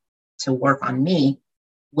to work on me,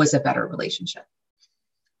 was a better relationship.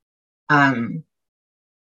 And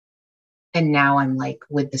now I'm like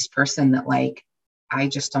with this person that like, I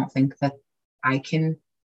just don't think that I can,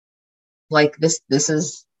 like, this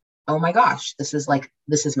is, oh my gosh, this is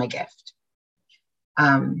my gift.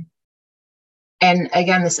 And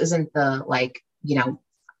again, this isn't the like,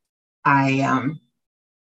 I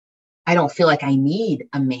don't feel like I need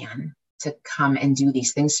a man to come and do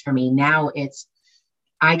these things for me. Now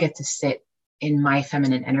I get to sit in my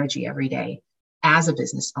feminine energy every day as a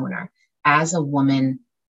business owner, as a woman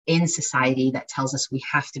in society that tells us we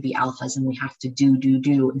have to be alphas and we have to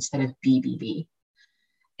do instead of be.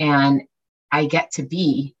 And I get to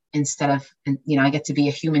be instead of, I get to be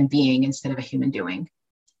a human being instead of a human doing.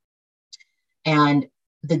 And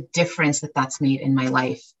the difference that that's made in my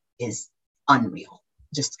life is unreal,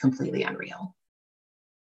 just completely unreal.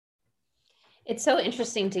 It's so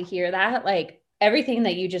interesting to hear that, like everything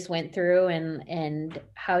that you just went through and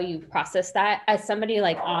how you processed that as somebody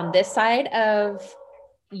like on this side of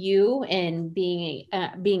you and being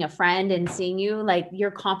a friend and seeing you, like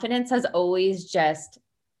your confidence has always just,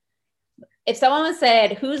 if someone was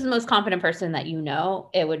said, who's the most confident person that you know,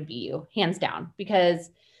 it would be you, hands down, because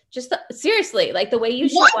just seriously, like the way you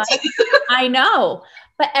show up, I know,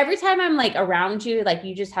 but every time I'm like around you, like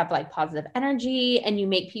you just have like positive energy and you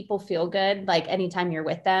make people feel good. Like anytime you're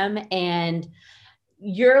with them, and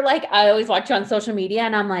you're like, I always watch you on social media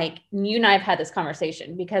and I'm like, you and I have had this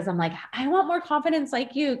conversation because I'm like, I want more confidence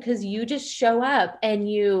like you, because you just show up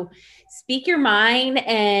and you speak your mind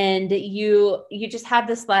and you just have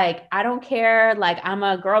this, like, I don't care, like I'm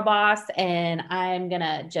a girl boss and I'm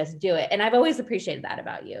gonna just do it. And I've always appreciated that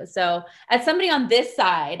about you. So as somebody on this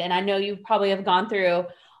side, and I know you probably have gone through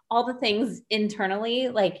all the things internally,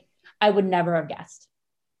 like I would never have guessed.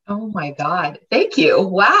 Oh my God. Thank you.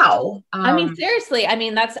 Wow. I mean, seriously, I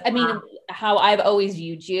mean, that's, I mean, how I've always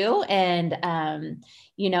viewed you, and,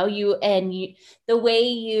 the way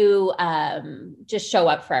you, just show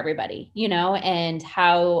up for everybody, and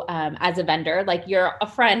how, as a vendor, like you're a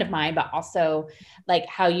friend of mine, but also like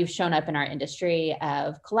how you've shown up in our industry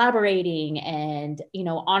of collaborating and,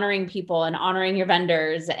 honoring people and honoring your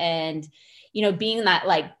vendors and, being that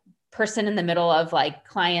like person in the middle of like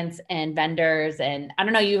clients and vendors. And I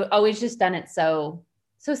don't know, you've always just done it so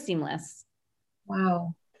seamless.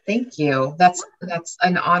 Wow. Thank you. That's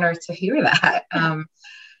an honor to hear that.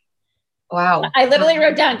 Wow. I literally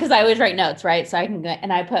wrote down, cause I always write notes, right? So I can go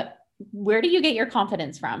and I put, where do you get your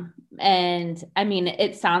confidence from? And I mean,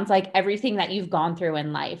 it sounds like everything that you've gone through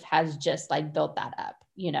in life has just like built that up,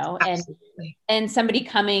 Absolutely. and somebody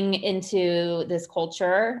coming into this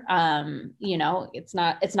culture,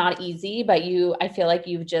 it's not easy, but I feel like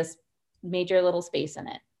you've just made your little space in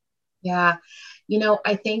it. Yeah.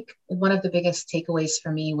 I think one of the biggest takeaways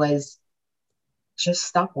for me was just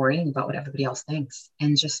stop worrying about what everybody else thinks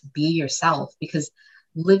and just be yourself, because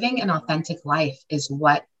living an authentic life is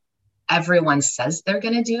what everyone says they're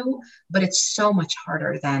going to do, but it's so much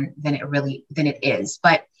harder than it is.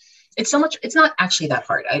 But it's not actually that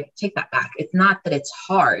hard. I take that back. It's not that it's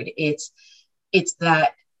hard. It's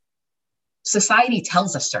that society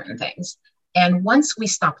tells us certain things. And once we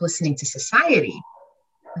stop listening to society,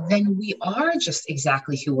 then we are just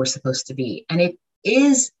exactly who we're supposed to be. And it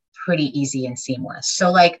is pretty easy and seamless.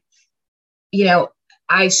 So like,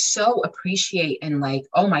 I so appreciate and like,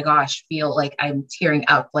 oh my gosh, feel like I'm tearing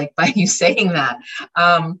up like by you saying that,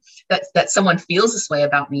 that someone feels this way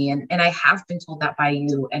about me. And I have been told that by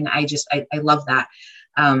you. And I love that.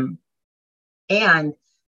 And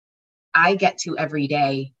I get to every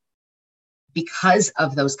day, because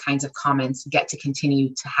of those kinds of comments, get to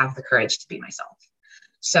continue to have the courage to be myself.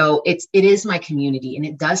 So it is my community, and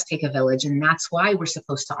it does take a village. And that's why we're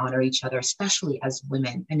supposed to honor each other, especially as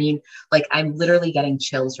women. I mean, like I'm literally getting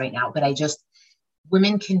chills right now, but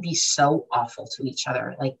women can be so awful to each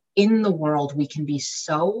other. Like in the world, we can be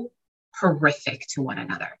so horrific to one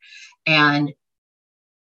another. And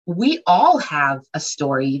we all have a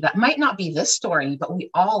story that might not be this story, but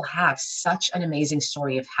we all have such an amazing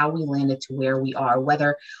story of how we landed to where we are,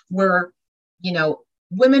 whether we're,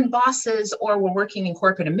 women bosses, or we're working in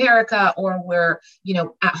corporate America, or we're,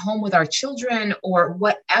 at home with our children, or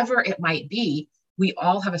whatever it might be. We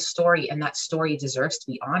all have a story, and that story deserves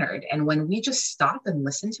to be honored. And when we just stop and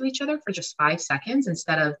listen to each other for just 5 seconds,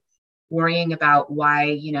 instead of worrying about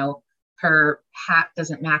why, her hat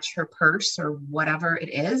doesn't match her purse or whatever it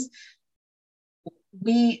is,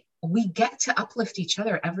 we get to uplift each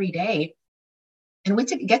other every day, and we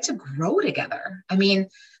get to grow together. I mean,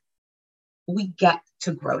 we get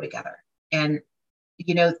to grow together. And,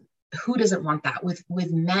 who doesn't want that with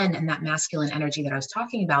men and that masculine energy that I was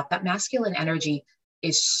talking about? That masculine energy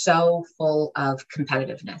is so full of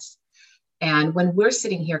competitiveness. And when we're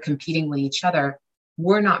sitting here competing with each other,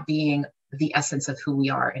 we're not being the essence of who we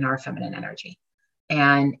are in our feminine energy,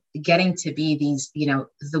 and getting to be these,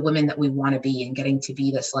 the women that we want to be, and getting to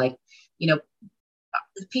be this, like,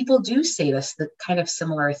 people do say the kind of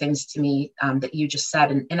similar things to me that you just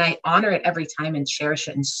said. And I honor it every time and cherish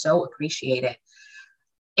it and so appreciate it.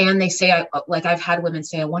 And they say, I've had women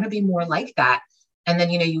say, I want to be more like that. And then,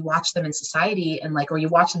 you watch them in society and or you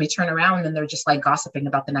watch them, they turn around and they're just like gossiping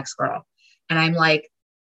about the next girl. And I'm like,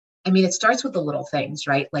 I mean, it starts with the little things,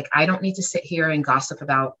 right? Like, I don't need to sit here and gossip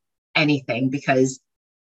about anything, because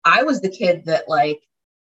I was the kid that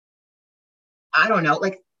I don't know,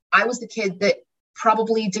 like I was the kid that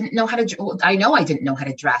probably didn't know how to, I know I didn't know how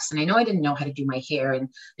to dress, and I know I didn't know how to do my hair. And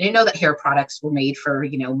I didn't know that hair products were made for,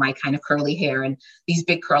 you know, my kind of curly hair and these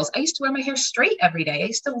big curls. I used to wear my hair straight every day. I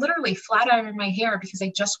used to literally flat iron my hair because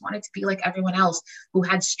I just wanted to be like everyone else who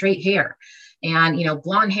had straight hair and, you know,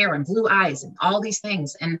 blonde hair and blue eyes and all these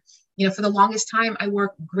things. And, you know, for the longest time, I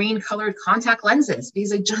wore green colored contact lenses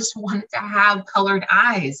because I just wanted to have colored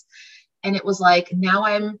eyes. And it was like, now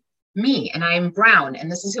I'm me and I'm brown and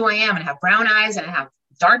this is who I am. And I have brown eyes and I have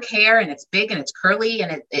dark hair and it's big and it's curly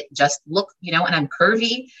and it just look, you know, and I'm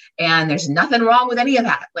curvy and there's nothing wrong with any of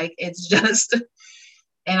that. Like, it's just,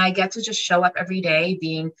 and I get to just show up every day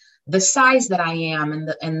being the size that I am and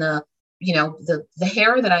the, you know, the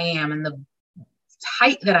hair that I am and the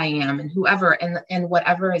height that I am and whoever, and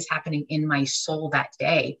whatever is happening in my soul that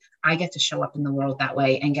day, I get to show up in the world that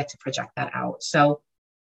way and get to project that out. So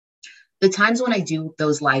the times when I do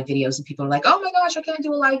those live videos and people are like, oh my gosh, I can't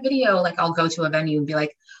do a live video. Like, I'll go to a venue and be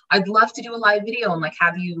like, I'd love to do a live video and like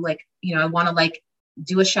have you like, you know, I want to like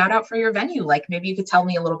do a shout out for your venue. Like maybe you could tell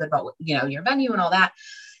me a little bit about, you know, your venue and all that.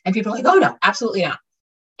 And people are like, oh no, absolutely not.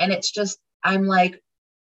 And it's just, I'm like,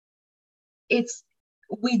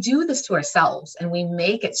 we do this to ourselves and we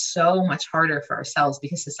make it so much harder for ourselves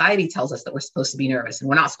because society tells us that we're supposed to be nervous and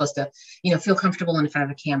we're not supposed to, you know, feel comfortable in front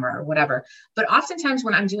of a camera or whatever. But oftentimes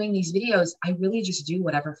when I'm doing these videos, I really just do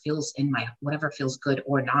whatever feels good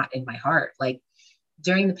or not in my heart. Like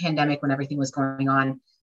during the pandemic, when everything was going on,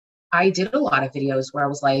 I did a lot of videos where I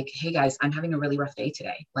was like, hey guys, I'm having a really rough day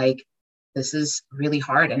today. Like, this is really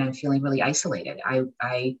hard and I'm feeling really isolated.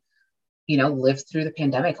 I you know, lived through the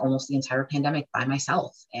pandemic, almost the entire pandemic by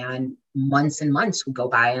myself, and months and months would go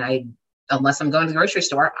by and unless I'm going to the grocery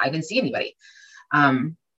store, I didn't see anybody.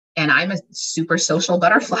 And I'm a super social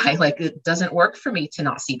butterfly. Like, it doesn't work for me to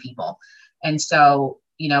not see people. And so,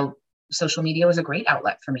 you know, social media was a great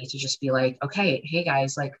outlet for me to just be like, okay, hey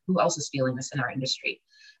guys, like who else is feeling this in our industry?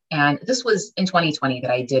 And this was in 2020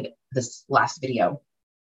 that I did this last video.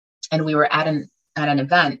 And we were at an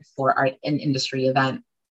event for an industry event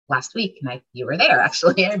last week. And you were there,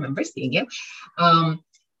 actually. I remember seeing you.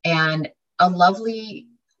 And a lovely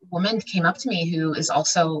woman came up to me who is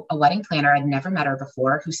also a wedding planner. I'd never met her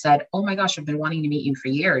before, who said, oh my gosh, I've been wanting to meet you for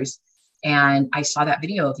years. And I saw that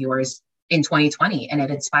video of yours in 2020 and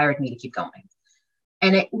it inspired me to keep going.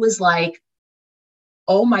 And it was like,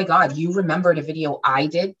 oh my God, you remembered a video I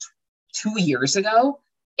did 2 years ago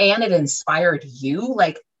and it inspired you?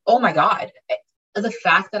 Like, oh my God, the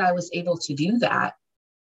fact that I was able to do that,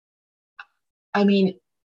 I mean,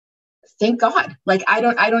 thank God. Like, I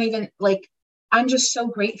don't even like, I'm just so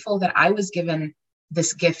grateful that I was given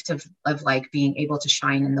this gift of like being able to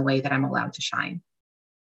shine in the way that I'm allowed to shine.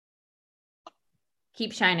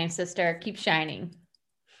 Keep shining, sister. Keep shining.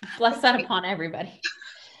 Bless that upon everybody.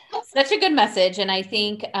 Such a good message. And I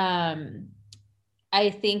think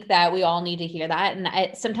that we all need to hear that.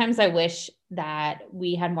 And sometimes I wish that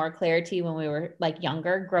we had more clarity when we were like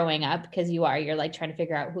younger growing up, because you're like trying to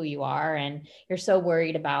figure out who you are and you're so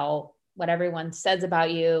worried about what everyone says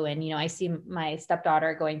about you. And, you know, I see my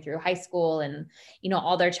stepdaughter going through high school and, you know,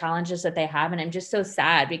 all their challenges that they have. And I'm just so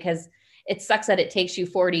sad because it sucks that it takes you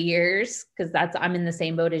 40 years, because I'm in the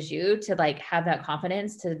same boat as you, to like have that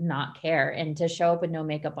confidence to not care and to show up with no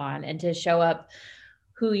makeup on and to show up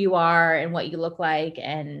who you are and what you look like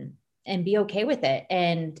and be okay with it.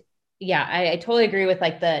 And yeah, I totally agree with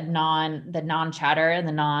like the non chatter and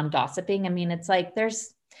the non gossiping. I mean, it's like,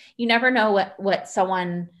 you never know what's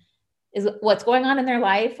going on in their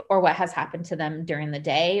life or what has happened to them during the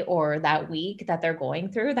day or that week that they're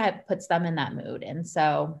going through that puts them in that mood. And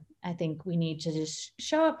so I think we need to just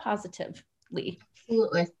show up positively.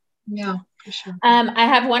 Absolutely. Yeah, for sure. I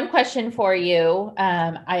have one question for you.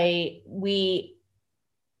 We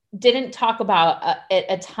didn't talk about it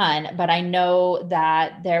a ton, but I know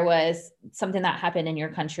that there was something that happened in your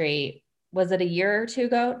country. Was it a year or two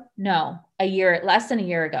ago? No, less than a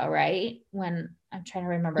year ago, right? When I'm trying to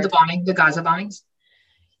remember. The Gaza bombings.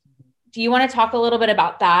 Do you want to talk a little bit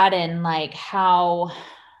about that and like how,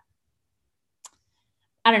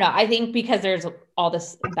 I don't know, I think because there's all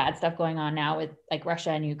this bad stuff going on now with like Russia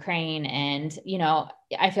and Ukraine. And, you know,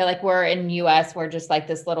 I feel like we're in the US, we're just like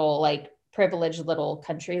this little like privileged little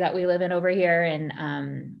country that we live in over here.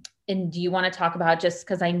 And do you want to talk about, just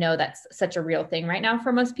because I know that's such a real thing right now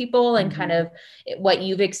for most people, and kind of what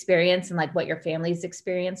you've experienced and like what your family's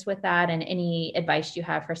experienced with that, and any advice you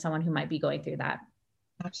have for someone who might be going through that?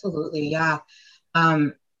 Absolutely. Yeah.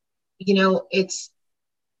 You know, it's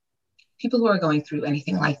people who are going through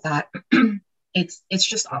anything like that. It's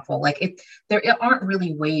just awful. Like there aren't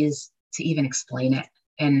really ways to even explain it.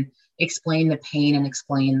 And explain the pain and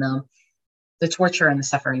explain the torture and the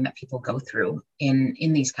suffering that people go through in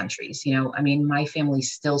these countries. I mean, my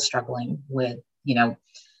family's still struggling with,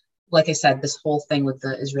 like I said, this whole thing with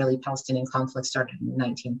the Israeli-Palestinian conflict started in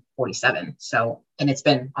 1947. So, and it's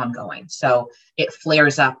been ongoing. So it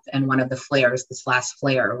flares up. And one of the flares, this last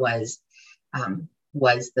flare was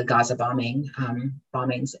the Gaza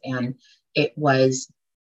bombings. And it was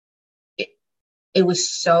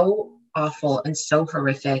so awful and so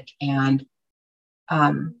horrific and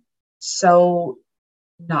so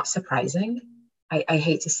not surprising. I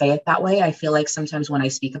hate to say it that way. I feel like sometimes when I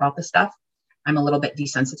speak about this stuff, I'm a little bit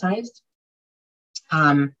desensitized.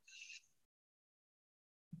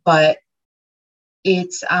 But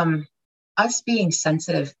it's us being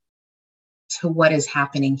sensitive to what is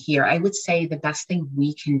happening here. I would say the best thing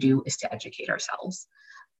we can do is to educate ourselves.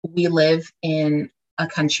 We live in a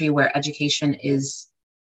country where education is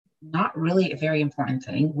not really a very important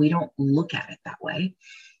thing. We don't look at it that way.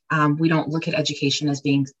 We don't look at education as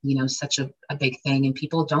being, such a big thing. And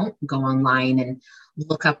people don't go online and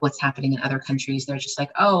look up what's happening in other countries. They're just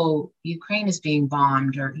like, oh, Ukraine is being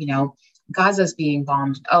bombed, or, Gaza's being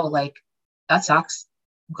bombed. Oh, like, that sucks.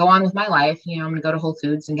 Go on with my life. I'm going to go to Whole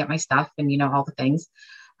Foods and get my stuff and, all the things.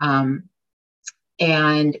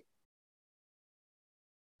 And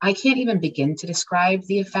I can't even begin to describe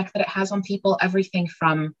the effect that it has on people. Everything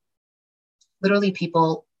from literally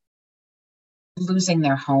people losing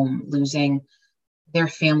their home, losing their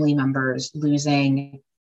family members, losing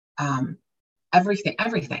everything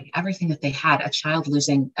that they had, a child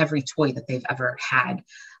losing every toy that they've ever had.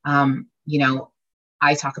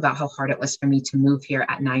 I talk about how hard it was for me to move here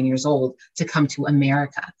at 9 years old to come to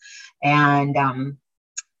America. And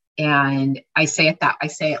I say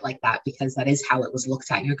it like that because that is how it was looked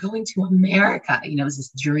at. You're going to America, it was this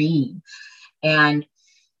dream. And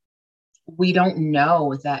we don't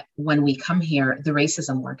know that when we come here, the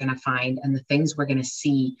racism we're going to find and the things we're going to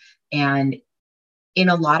see. And in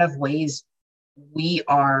a lot of ways, we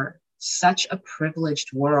are such a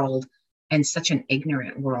privileged world and such an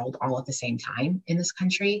ignorant world all at the same time in this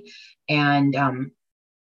country. And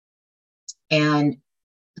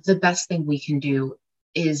the best thing we can do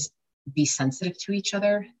is be sensitive to each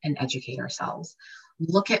other and educate ourselves.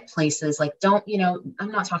 Look at places like, I'm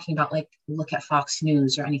not talking about like, look at Fox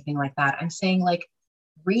News or anything like that. I'm saying like,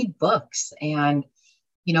 read books and,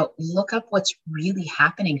 look up what's really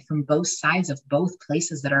happening from both sides of both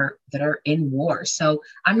places that are in war. So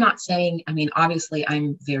I'm not saying, obviously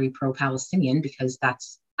I'm very pro-Palestinian because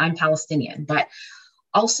I'm Palestinian, but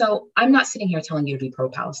also I'm not sitting here telling you to be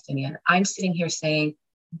pro-Palestinian. I'm sitting here saying,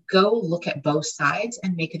 go look at both sides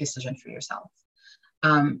and make a decision for yourself.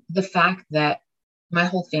 The fact that my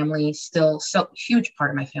whole family so huge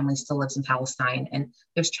part of my family still lives in Palestine, and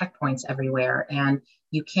there's checkpoints everywhere, and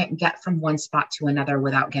you can't get from one spot to another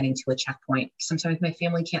without getting to a checkpoint. Sometimes my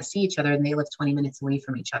family can't see each other and they live 20 minutes away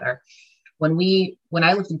from each other. When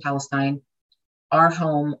I lived in Palestine, our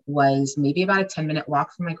home was maybe about a 10-minute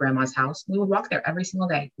walk from my grandma's house. We would walk there every single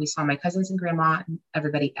day. We saw my cousins and grandma and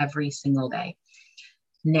everybody every single day.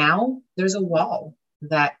 Now there's a wall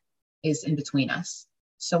that is in between us.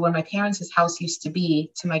 So where my parents' house used to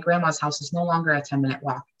be to my grandma's house is no longer a 10-minute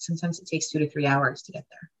walk. Sometimes it takes 2 to 3 hours to get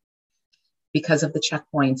there because of the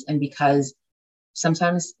checkpoints and because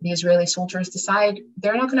sometimes the Israeli soldiers decide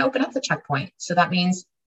they're not going to open up the checkpoint. So that means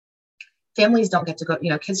families don't get to go,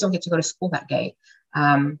 kids don't get to go to school that day.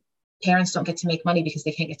 Parents don't get to make money because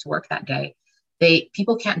they can't get to work that day.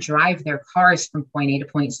 People can't drive their cars from point A to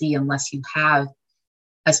point Z unless you have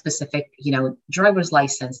a specific, driver's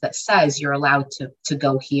license that says you're allowed to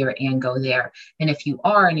go here and go there. And if you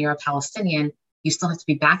are, and you're a Palestinian, you still have to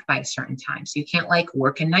be back by a certain time. So you can't like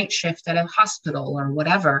work a night shift at a hospital or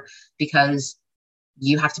whatever, because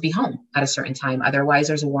you have to be home at a certain time. Otherwise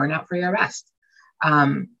there's a warrant out for your arrest.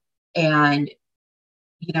 So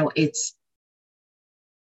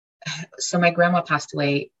my grandma passed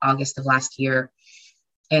away August of last year.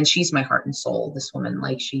 And she's my heart and soul, this woman.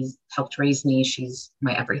 Like, she's helped raise me. She's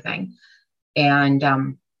my everything.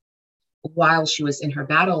 And while she was in her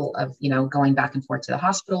battle of, going back and forth to the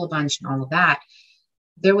hospital a bunch and all of that,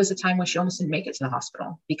 there was a time when she almost didn't make it to the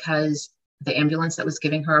hospital because the ambulance that was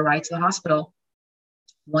giving her a ride to the hospital,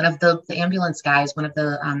 one of the ambulance guys, one of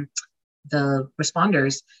the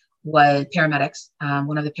responders was paramedics.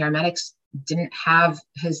 One of the paramedics didn't have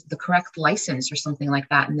the correct license or something like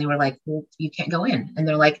that. And they were like, well, you can't go in. And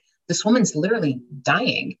they're like, this woman's literally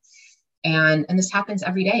dying. And this happens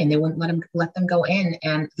every day. And they wouldn't let them go in.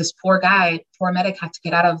 And this poor medic had to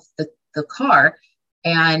get out of the car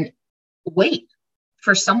and wait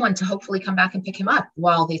for someone to hopefully come back and pick him up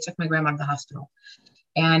while they took my grandma to the hospital.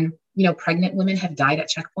 And pregnant women have died at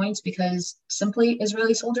checkpoints because simply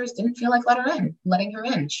Israeli soldiers didn't feel like letting her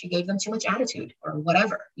in. She gave them too much attitude or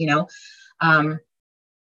whatever,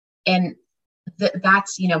 and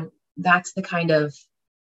that's the kind of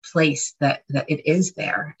place that it is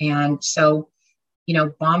there. And so,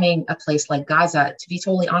 bombing a place like Gaza, to be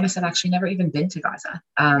totally honest, I've actually never even been to Gaza.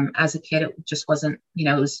 As a kid, it just wasn't,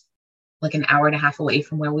 it was like an hour and a half away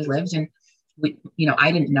from where we lived. And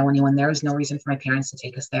I didn't know anyone there. There's no reason for my parents to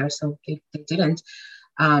take us there. So they didn't.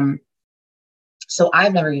 So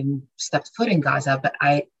I've never even stepped foot in Gaza,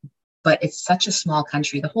 but it's such a small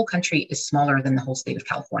country. The whole country is smaller than the whole state of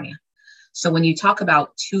California. So when you talk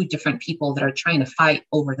about two different people that are trying to fight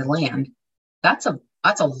over the land, that's a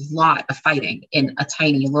lot of fighting in a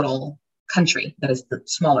tiny little country that is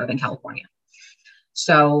smaller than California.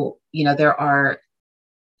 So, there are,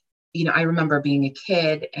 I remember being a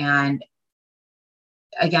kid, and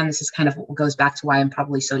again, this is kind of what goes back to why I'm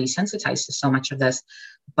probably so desensitized to so much of this,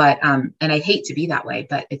 but, and I hate to be that way,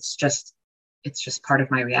 but it's just part of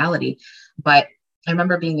my reality. But I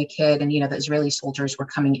remember being a kid, and, the Israeli soldiers were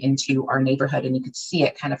coming into our neighborhood, and you could see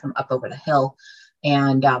it kind of from up over the hill.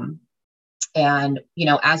 And,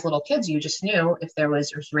 as little kids, you just knew if there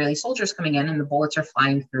was Israeli soldiers coming in and the bullets are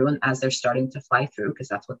flying through, and as they're starting to fly through, because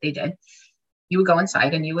that's what they did, you would go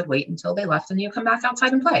inside and you would wait until they left, and you come back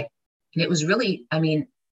outside and play. And it was really, it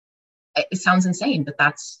sounds insane, but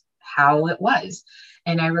that's how it was.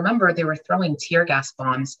 And I remember they were throwing tear gas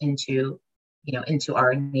bombs into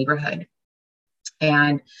our neighborhood.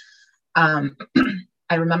 And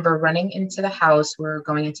I remember running into the house. We're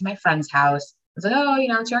going into my friend's house. I was like,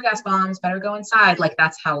 oh, tear gas bombs, better go inside. Like,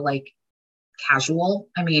 that's how casual.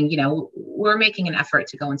 We're making an effort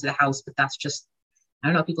to go into the house, but that's just, I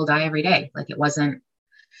don't know, people die every day. Like, it wasn't,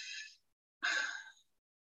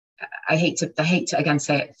 I hate to again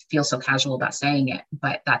say it, feel so casual about saying it,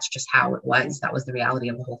 but that's just how it was. That was the reality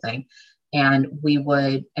of the whole thing. And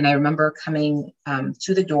I remember coming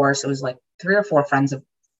to the door. So it was like 3 or 4 friends of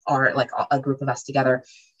a group of us together.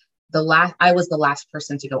 I was the last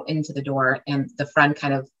person to go into the door, and the friend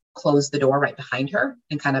kind of closed the door right behind her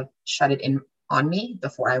and kind of shut it in on me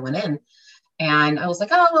before I went in. And I was like,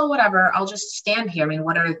 oh, well, whatever. I'll just stand here.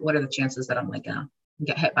 What are the chances that I'm gonna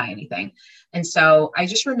get hit by anything? And so I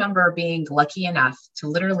just remember being lucky enough to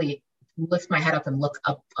literally lift my head up and look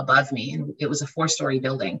up above me. And it was a 4-story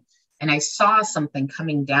building. And I saw something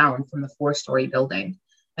coming down from the 4-story building.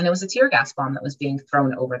 And it was a tear gas bomb that was being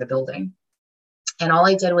thrown over the building. And all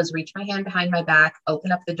I did was reach my hand behind my back,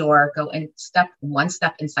 open up the door, go and one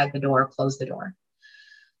step inside the door, close the door.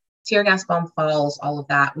 Tear gas bomb falls, all of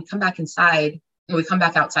that. We come back inside, and we come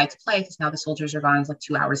back outside to play, because now the soldiers are gone. It's like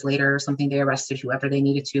 2 hours later or something. They arrested whoever they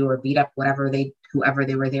needed to, or beat up whoever they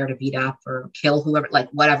were there to beat up, or kill whoever,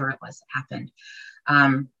 whatever it was that happened.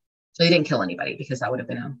 So they didn't kill anybody, because that would have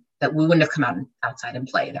been that we wouldn't have come out outside and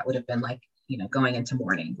play. That would have been going into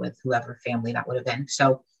mourning with whoever family that would have been.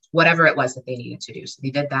 So whatever it was that they needed to do. So they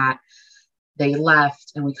did that. They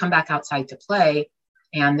left, and we come back outside to play,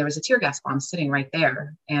 and there was a tear gas bomb sitting right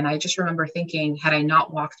there. And I just remember thinking, had I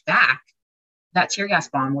not walked back, that tear gas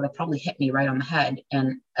bomb would have probably hit me right on the head.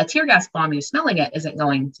 And a tear gas bomb, you smelling it isn't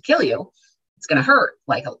going to kill you. It's going to hurt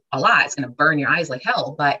a lot. It's going to burn your eyes like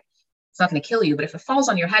hell, but it's not going to kill you. But if it falls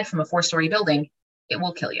on your head from a 4-story building, it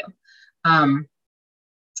will kill you.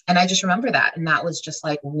 And I just remember that. And that was just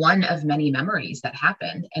one of many memories that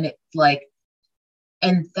happened. And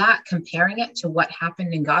and that, comparing it to what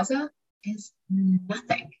happened in Gaza, is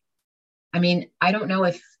nothing. I don't know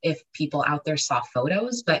if people out there saw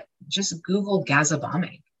photos, but just Google Gaza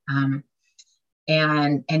bombing.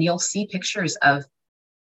 And you'll see pictures of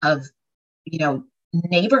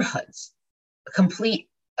neighborhoods,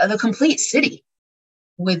 the complete city,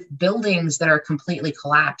 with buildings that are completely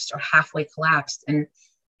collapsed or halfway collapsed, and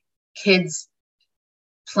kids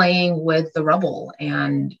playing with the rubble,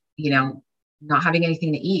 and not having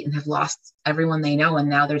anything to eat, and have lost everyone they know, and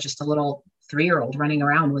now they're just a little 3-year-old running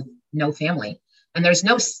around with no family. And there's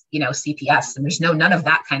no CPS, and there's none of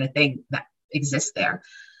that kind of thing that exists there.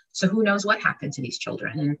 So who knows what happened to these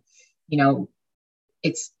children? And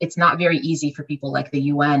it's not very easy for people like the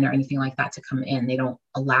UN or anything like that to come in. They don't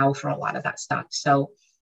allow for a lot of that stuff. So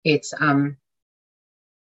it's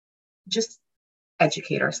just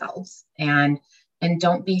educate ourselves, and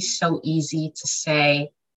don't be so easy to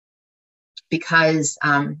say, because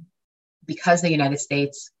the United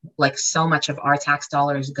States, so much of our tax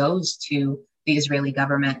dollars goes to the Israeli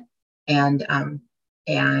government, and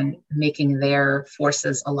making their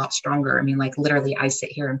forces a lot stronger. Literally, I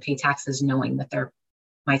sit here and pay taxes knowing that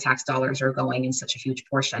my tax dollars are going in such a huge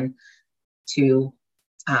portion to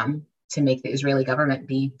to make the Israeli government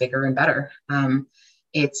be bigger and better.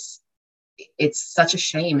 It's such a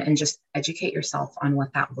shame, and just educate yourself on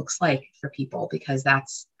what that looks like for people, because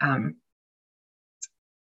that's the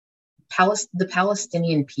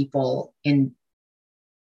Palestinian people in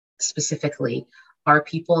specifically are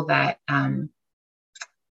people that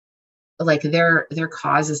like their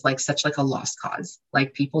cause is like such like a lost cause.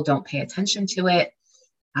 Like people don't pay attention to it.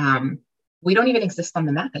 We don't even exist on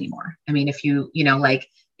the map anymore. I mean, if you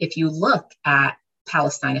look at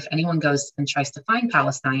Palestine, if anyone goes and tries to find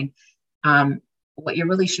Palestine, what you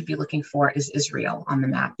really should be looking for is Israel on the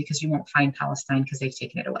map, because you won't find Palestine because they've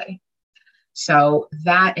taken it away. So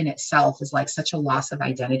that in itself is like such a loss of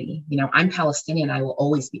identity. I'm Palestinian, I will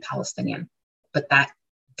always be Palestinian, but that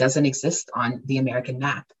doesn't exist on the American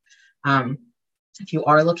map. If you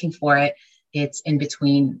are looking for it, it's in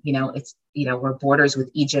between, we're borders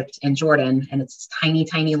with Egypt and Jordan, and it's this tiny,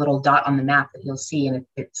 tiny little dot on the map that you'll see, and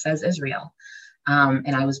it says Israel.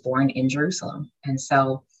 And I was born in Jerusalem. And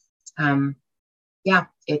so,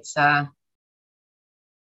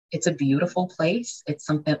 it's a beautiful place. It's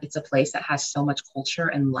a place that has so much culture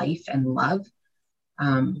and life and love.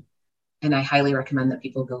 And I highly recommend that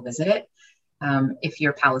people go visit it. If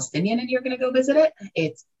you're Palestinian and you're going to go visit it,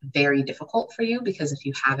 it's very difficult for you, because if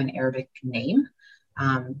you have an Arabic name,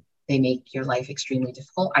 they make your life extremely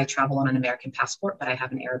difficult. I travel on an American passport, but I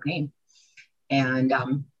have an Arab name. And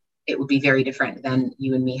it would be very different than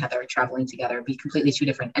you and me, Heather, traveling together. It'd be completely two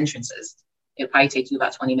different entrances. It would probably take you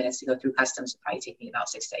about 20 minutes to go through customs. It would probably take me about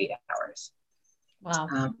 6 to 8 hours.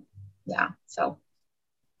 Wow. So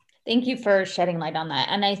thank you for shedding light on that.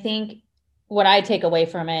 And I think what I take away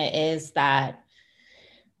from it is that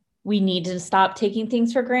we need to stop taking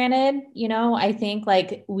things for granted. I think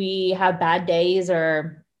like we have bad days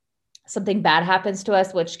or something bad happens to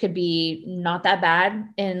us, which could be not that bad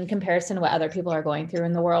in comparison to what other people are going through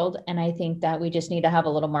in the world. And I think that we just need to have a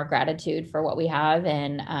little more gratitude for what we have,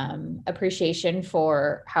 and appreciation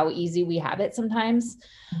for how easy we have it sometimes.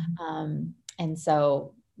 And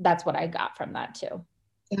so that's what I got from that too.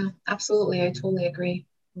 Yeah, absolutely. I totally agree.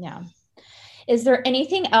 Yeah. Is there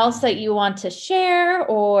anything else that you want to share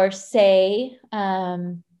or say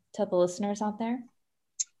to the listeners out there?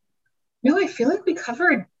 No, I feel like we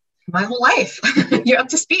covered my whole life. You're up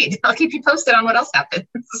to speed. I'll keep you posted on what else happens.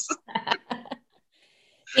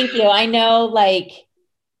 Thank you. I know, like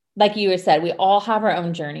you said, we all have our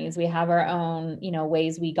own journeys. We have our own,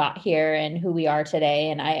 ways we got here and who we are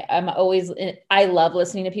today. And I love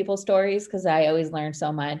listening to people's stories, because I always learn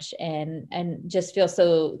so much and just feel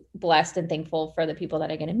so blessed and thankful for the people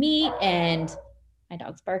that I'm going to meet. And my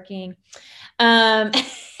dog's barking. And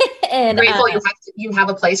grateful you have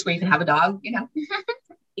a place where you can have a dog,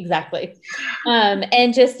 Exactly.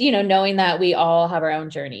 And just, knowing that we all have our own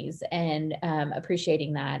journeys, and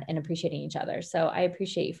appreciating that and appreciating each other. So I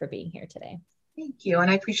appreciate you for being here today. Thank you. And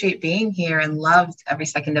I appreciate being here and loved every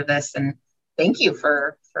second of this. And thank you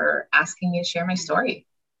for asking me to share my story.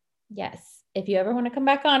 Yes. If you ever want to come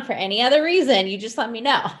back on for any other reason, you just let me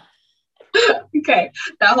know. Okay.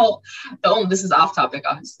 This is off topic,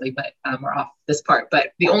 obviously, but we're off this part.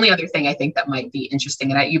 But the only other thing I think that might be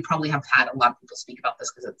interesting, and you probably have had a lot of people speak about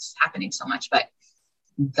this because it's happening so much, but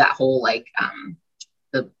that whole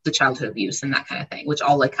the childhood abuse and that kind of thing, which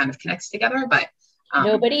all kind of connects together. But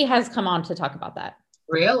nobody has come on to talk about that.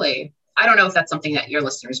 Really? I don't know if that's something that your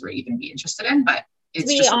listeners would even be interested in, but to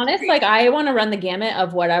be honest, I want to run the gamut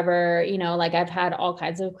of whatever, I've had all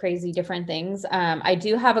kinds of crazy different things. I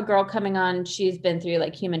do have a girl coming on. She's been through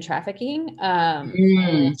human trafficking.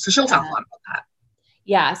 So she'll talk a lot about that.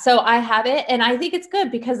 Yeah. So I have it. And I think it's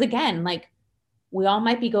good because, again, we all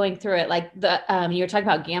might be going through it. You were talking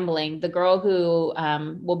about gambling. The girl who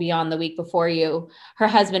will be on the week before you, her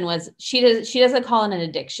husband she doesn't call it an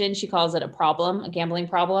addiction. She calls it a problem, a gambling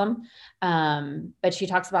problem. But she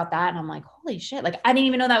talks about that and I'm like, holy shit. I didn't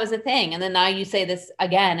even know that was a thing. And then now you say this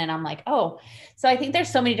again and I'm like, oh, so I think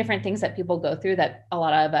there's so many different things that people go through that a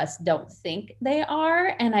lot of us don't think they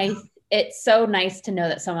are. And it's so nice to know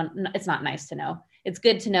that it's not nice to know. It's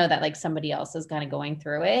good to know that somebody else is kind of going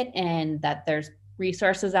through it and that there's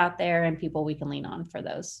resources out there and people we can lean on for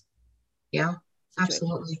those. Yeah, situations.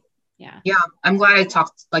 Absolutely. Yeah. I'm glad I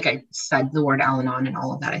talked, like I said, the word Al-Anon and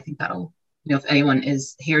all of that. I think that'll, if anyone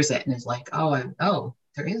hears it and is like, oh,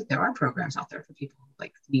 there are programs out there for people who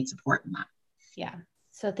need support in that. Yeah.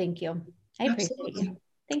 So thank you. I appreciate you.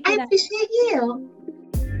 Thank you. I appreciate you.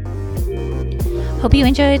 Hope you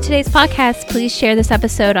enjoyed today's podcast. Please share this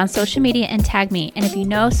episode on social media and tag me. And if you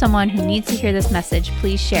know someone who needs to hear this message,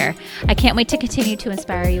 please share. I can't wait to continue to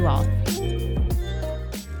inspire you all.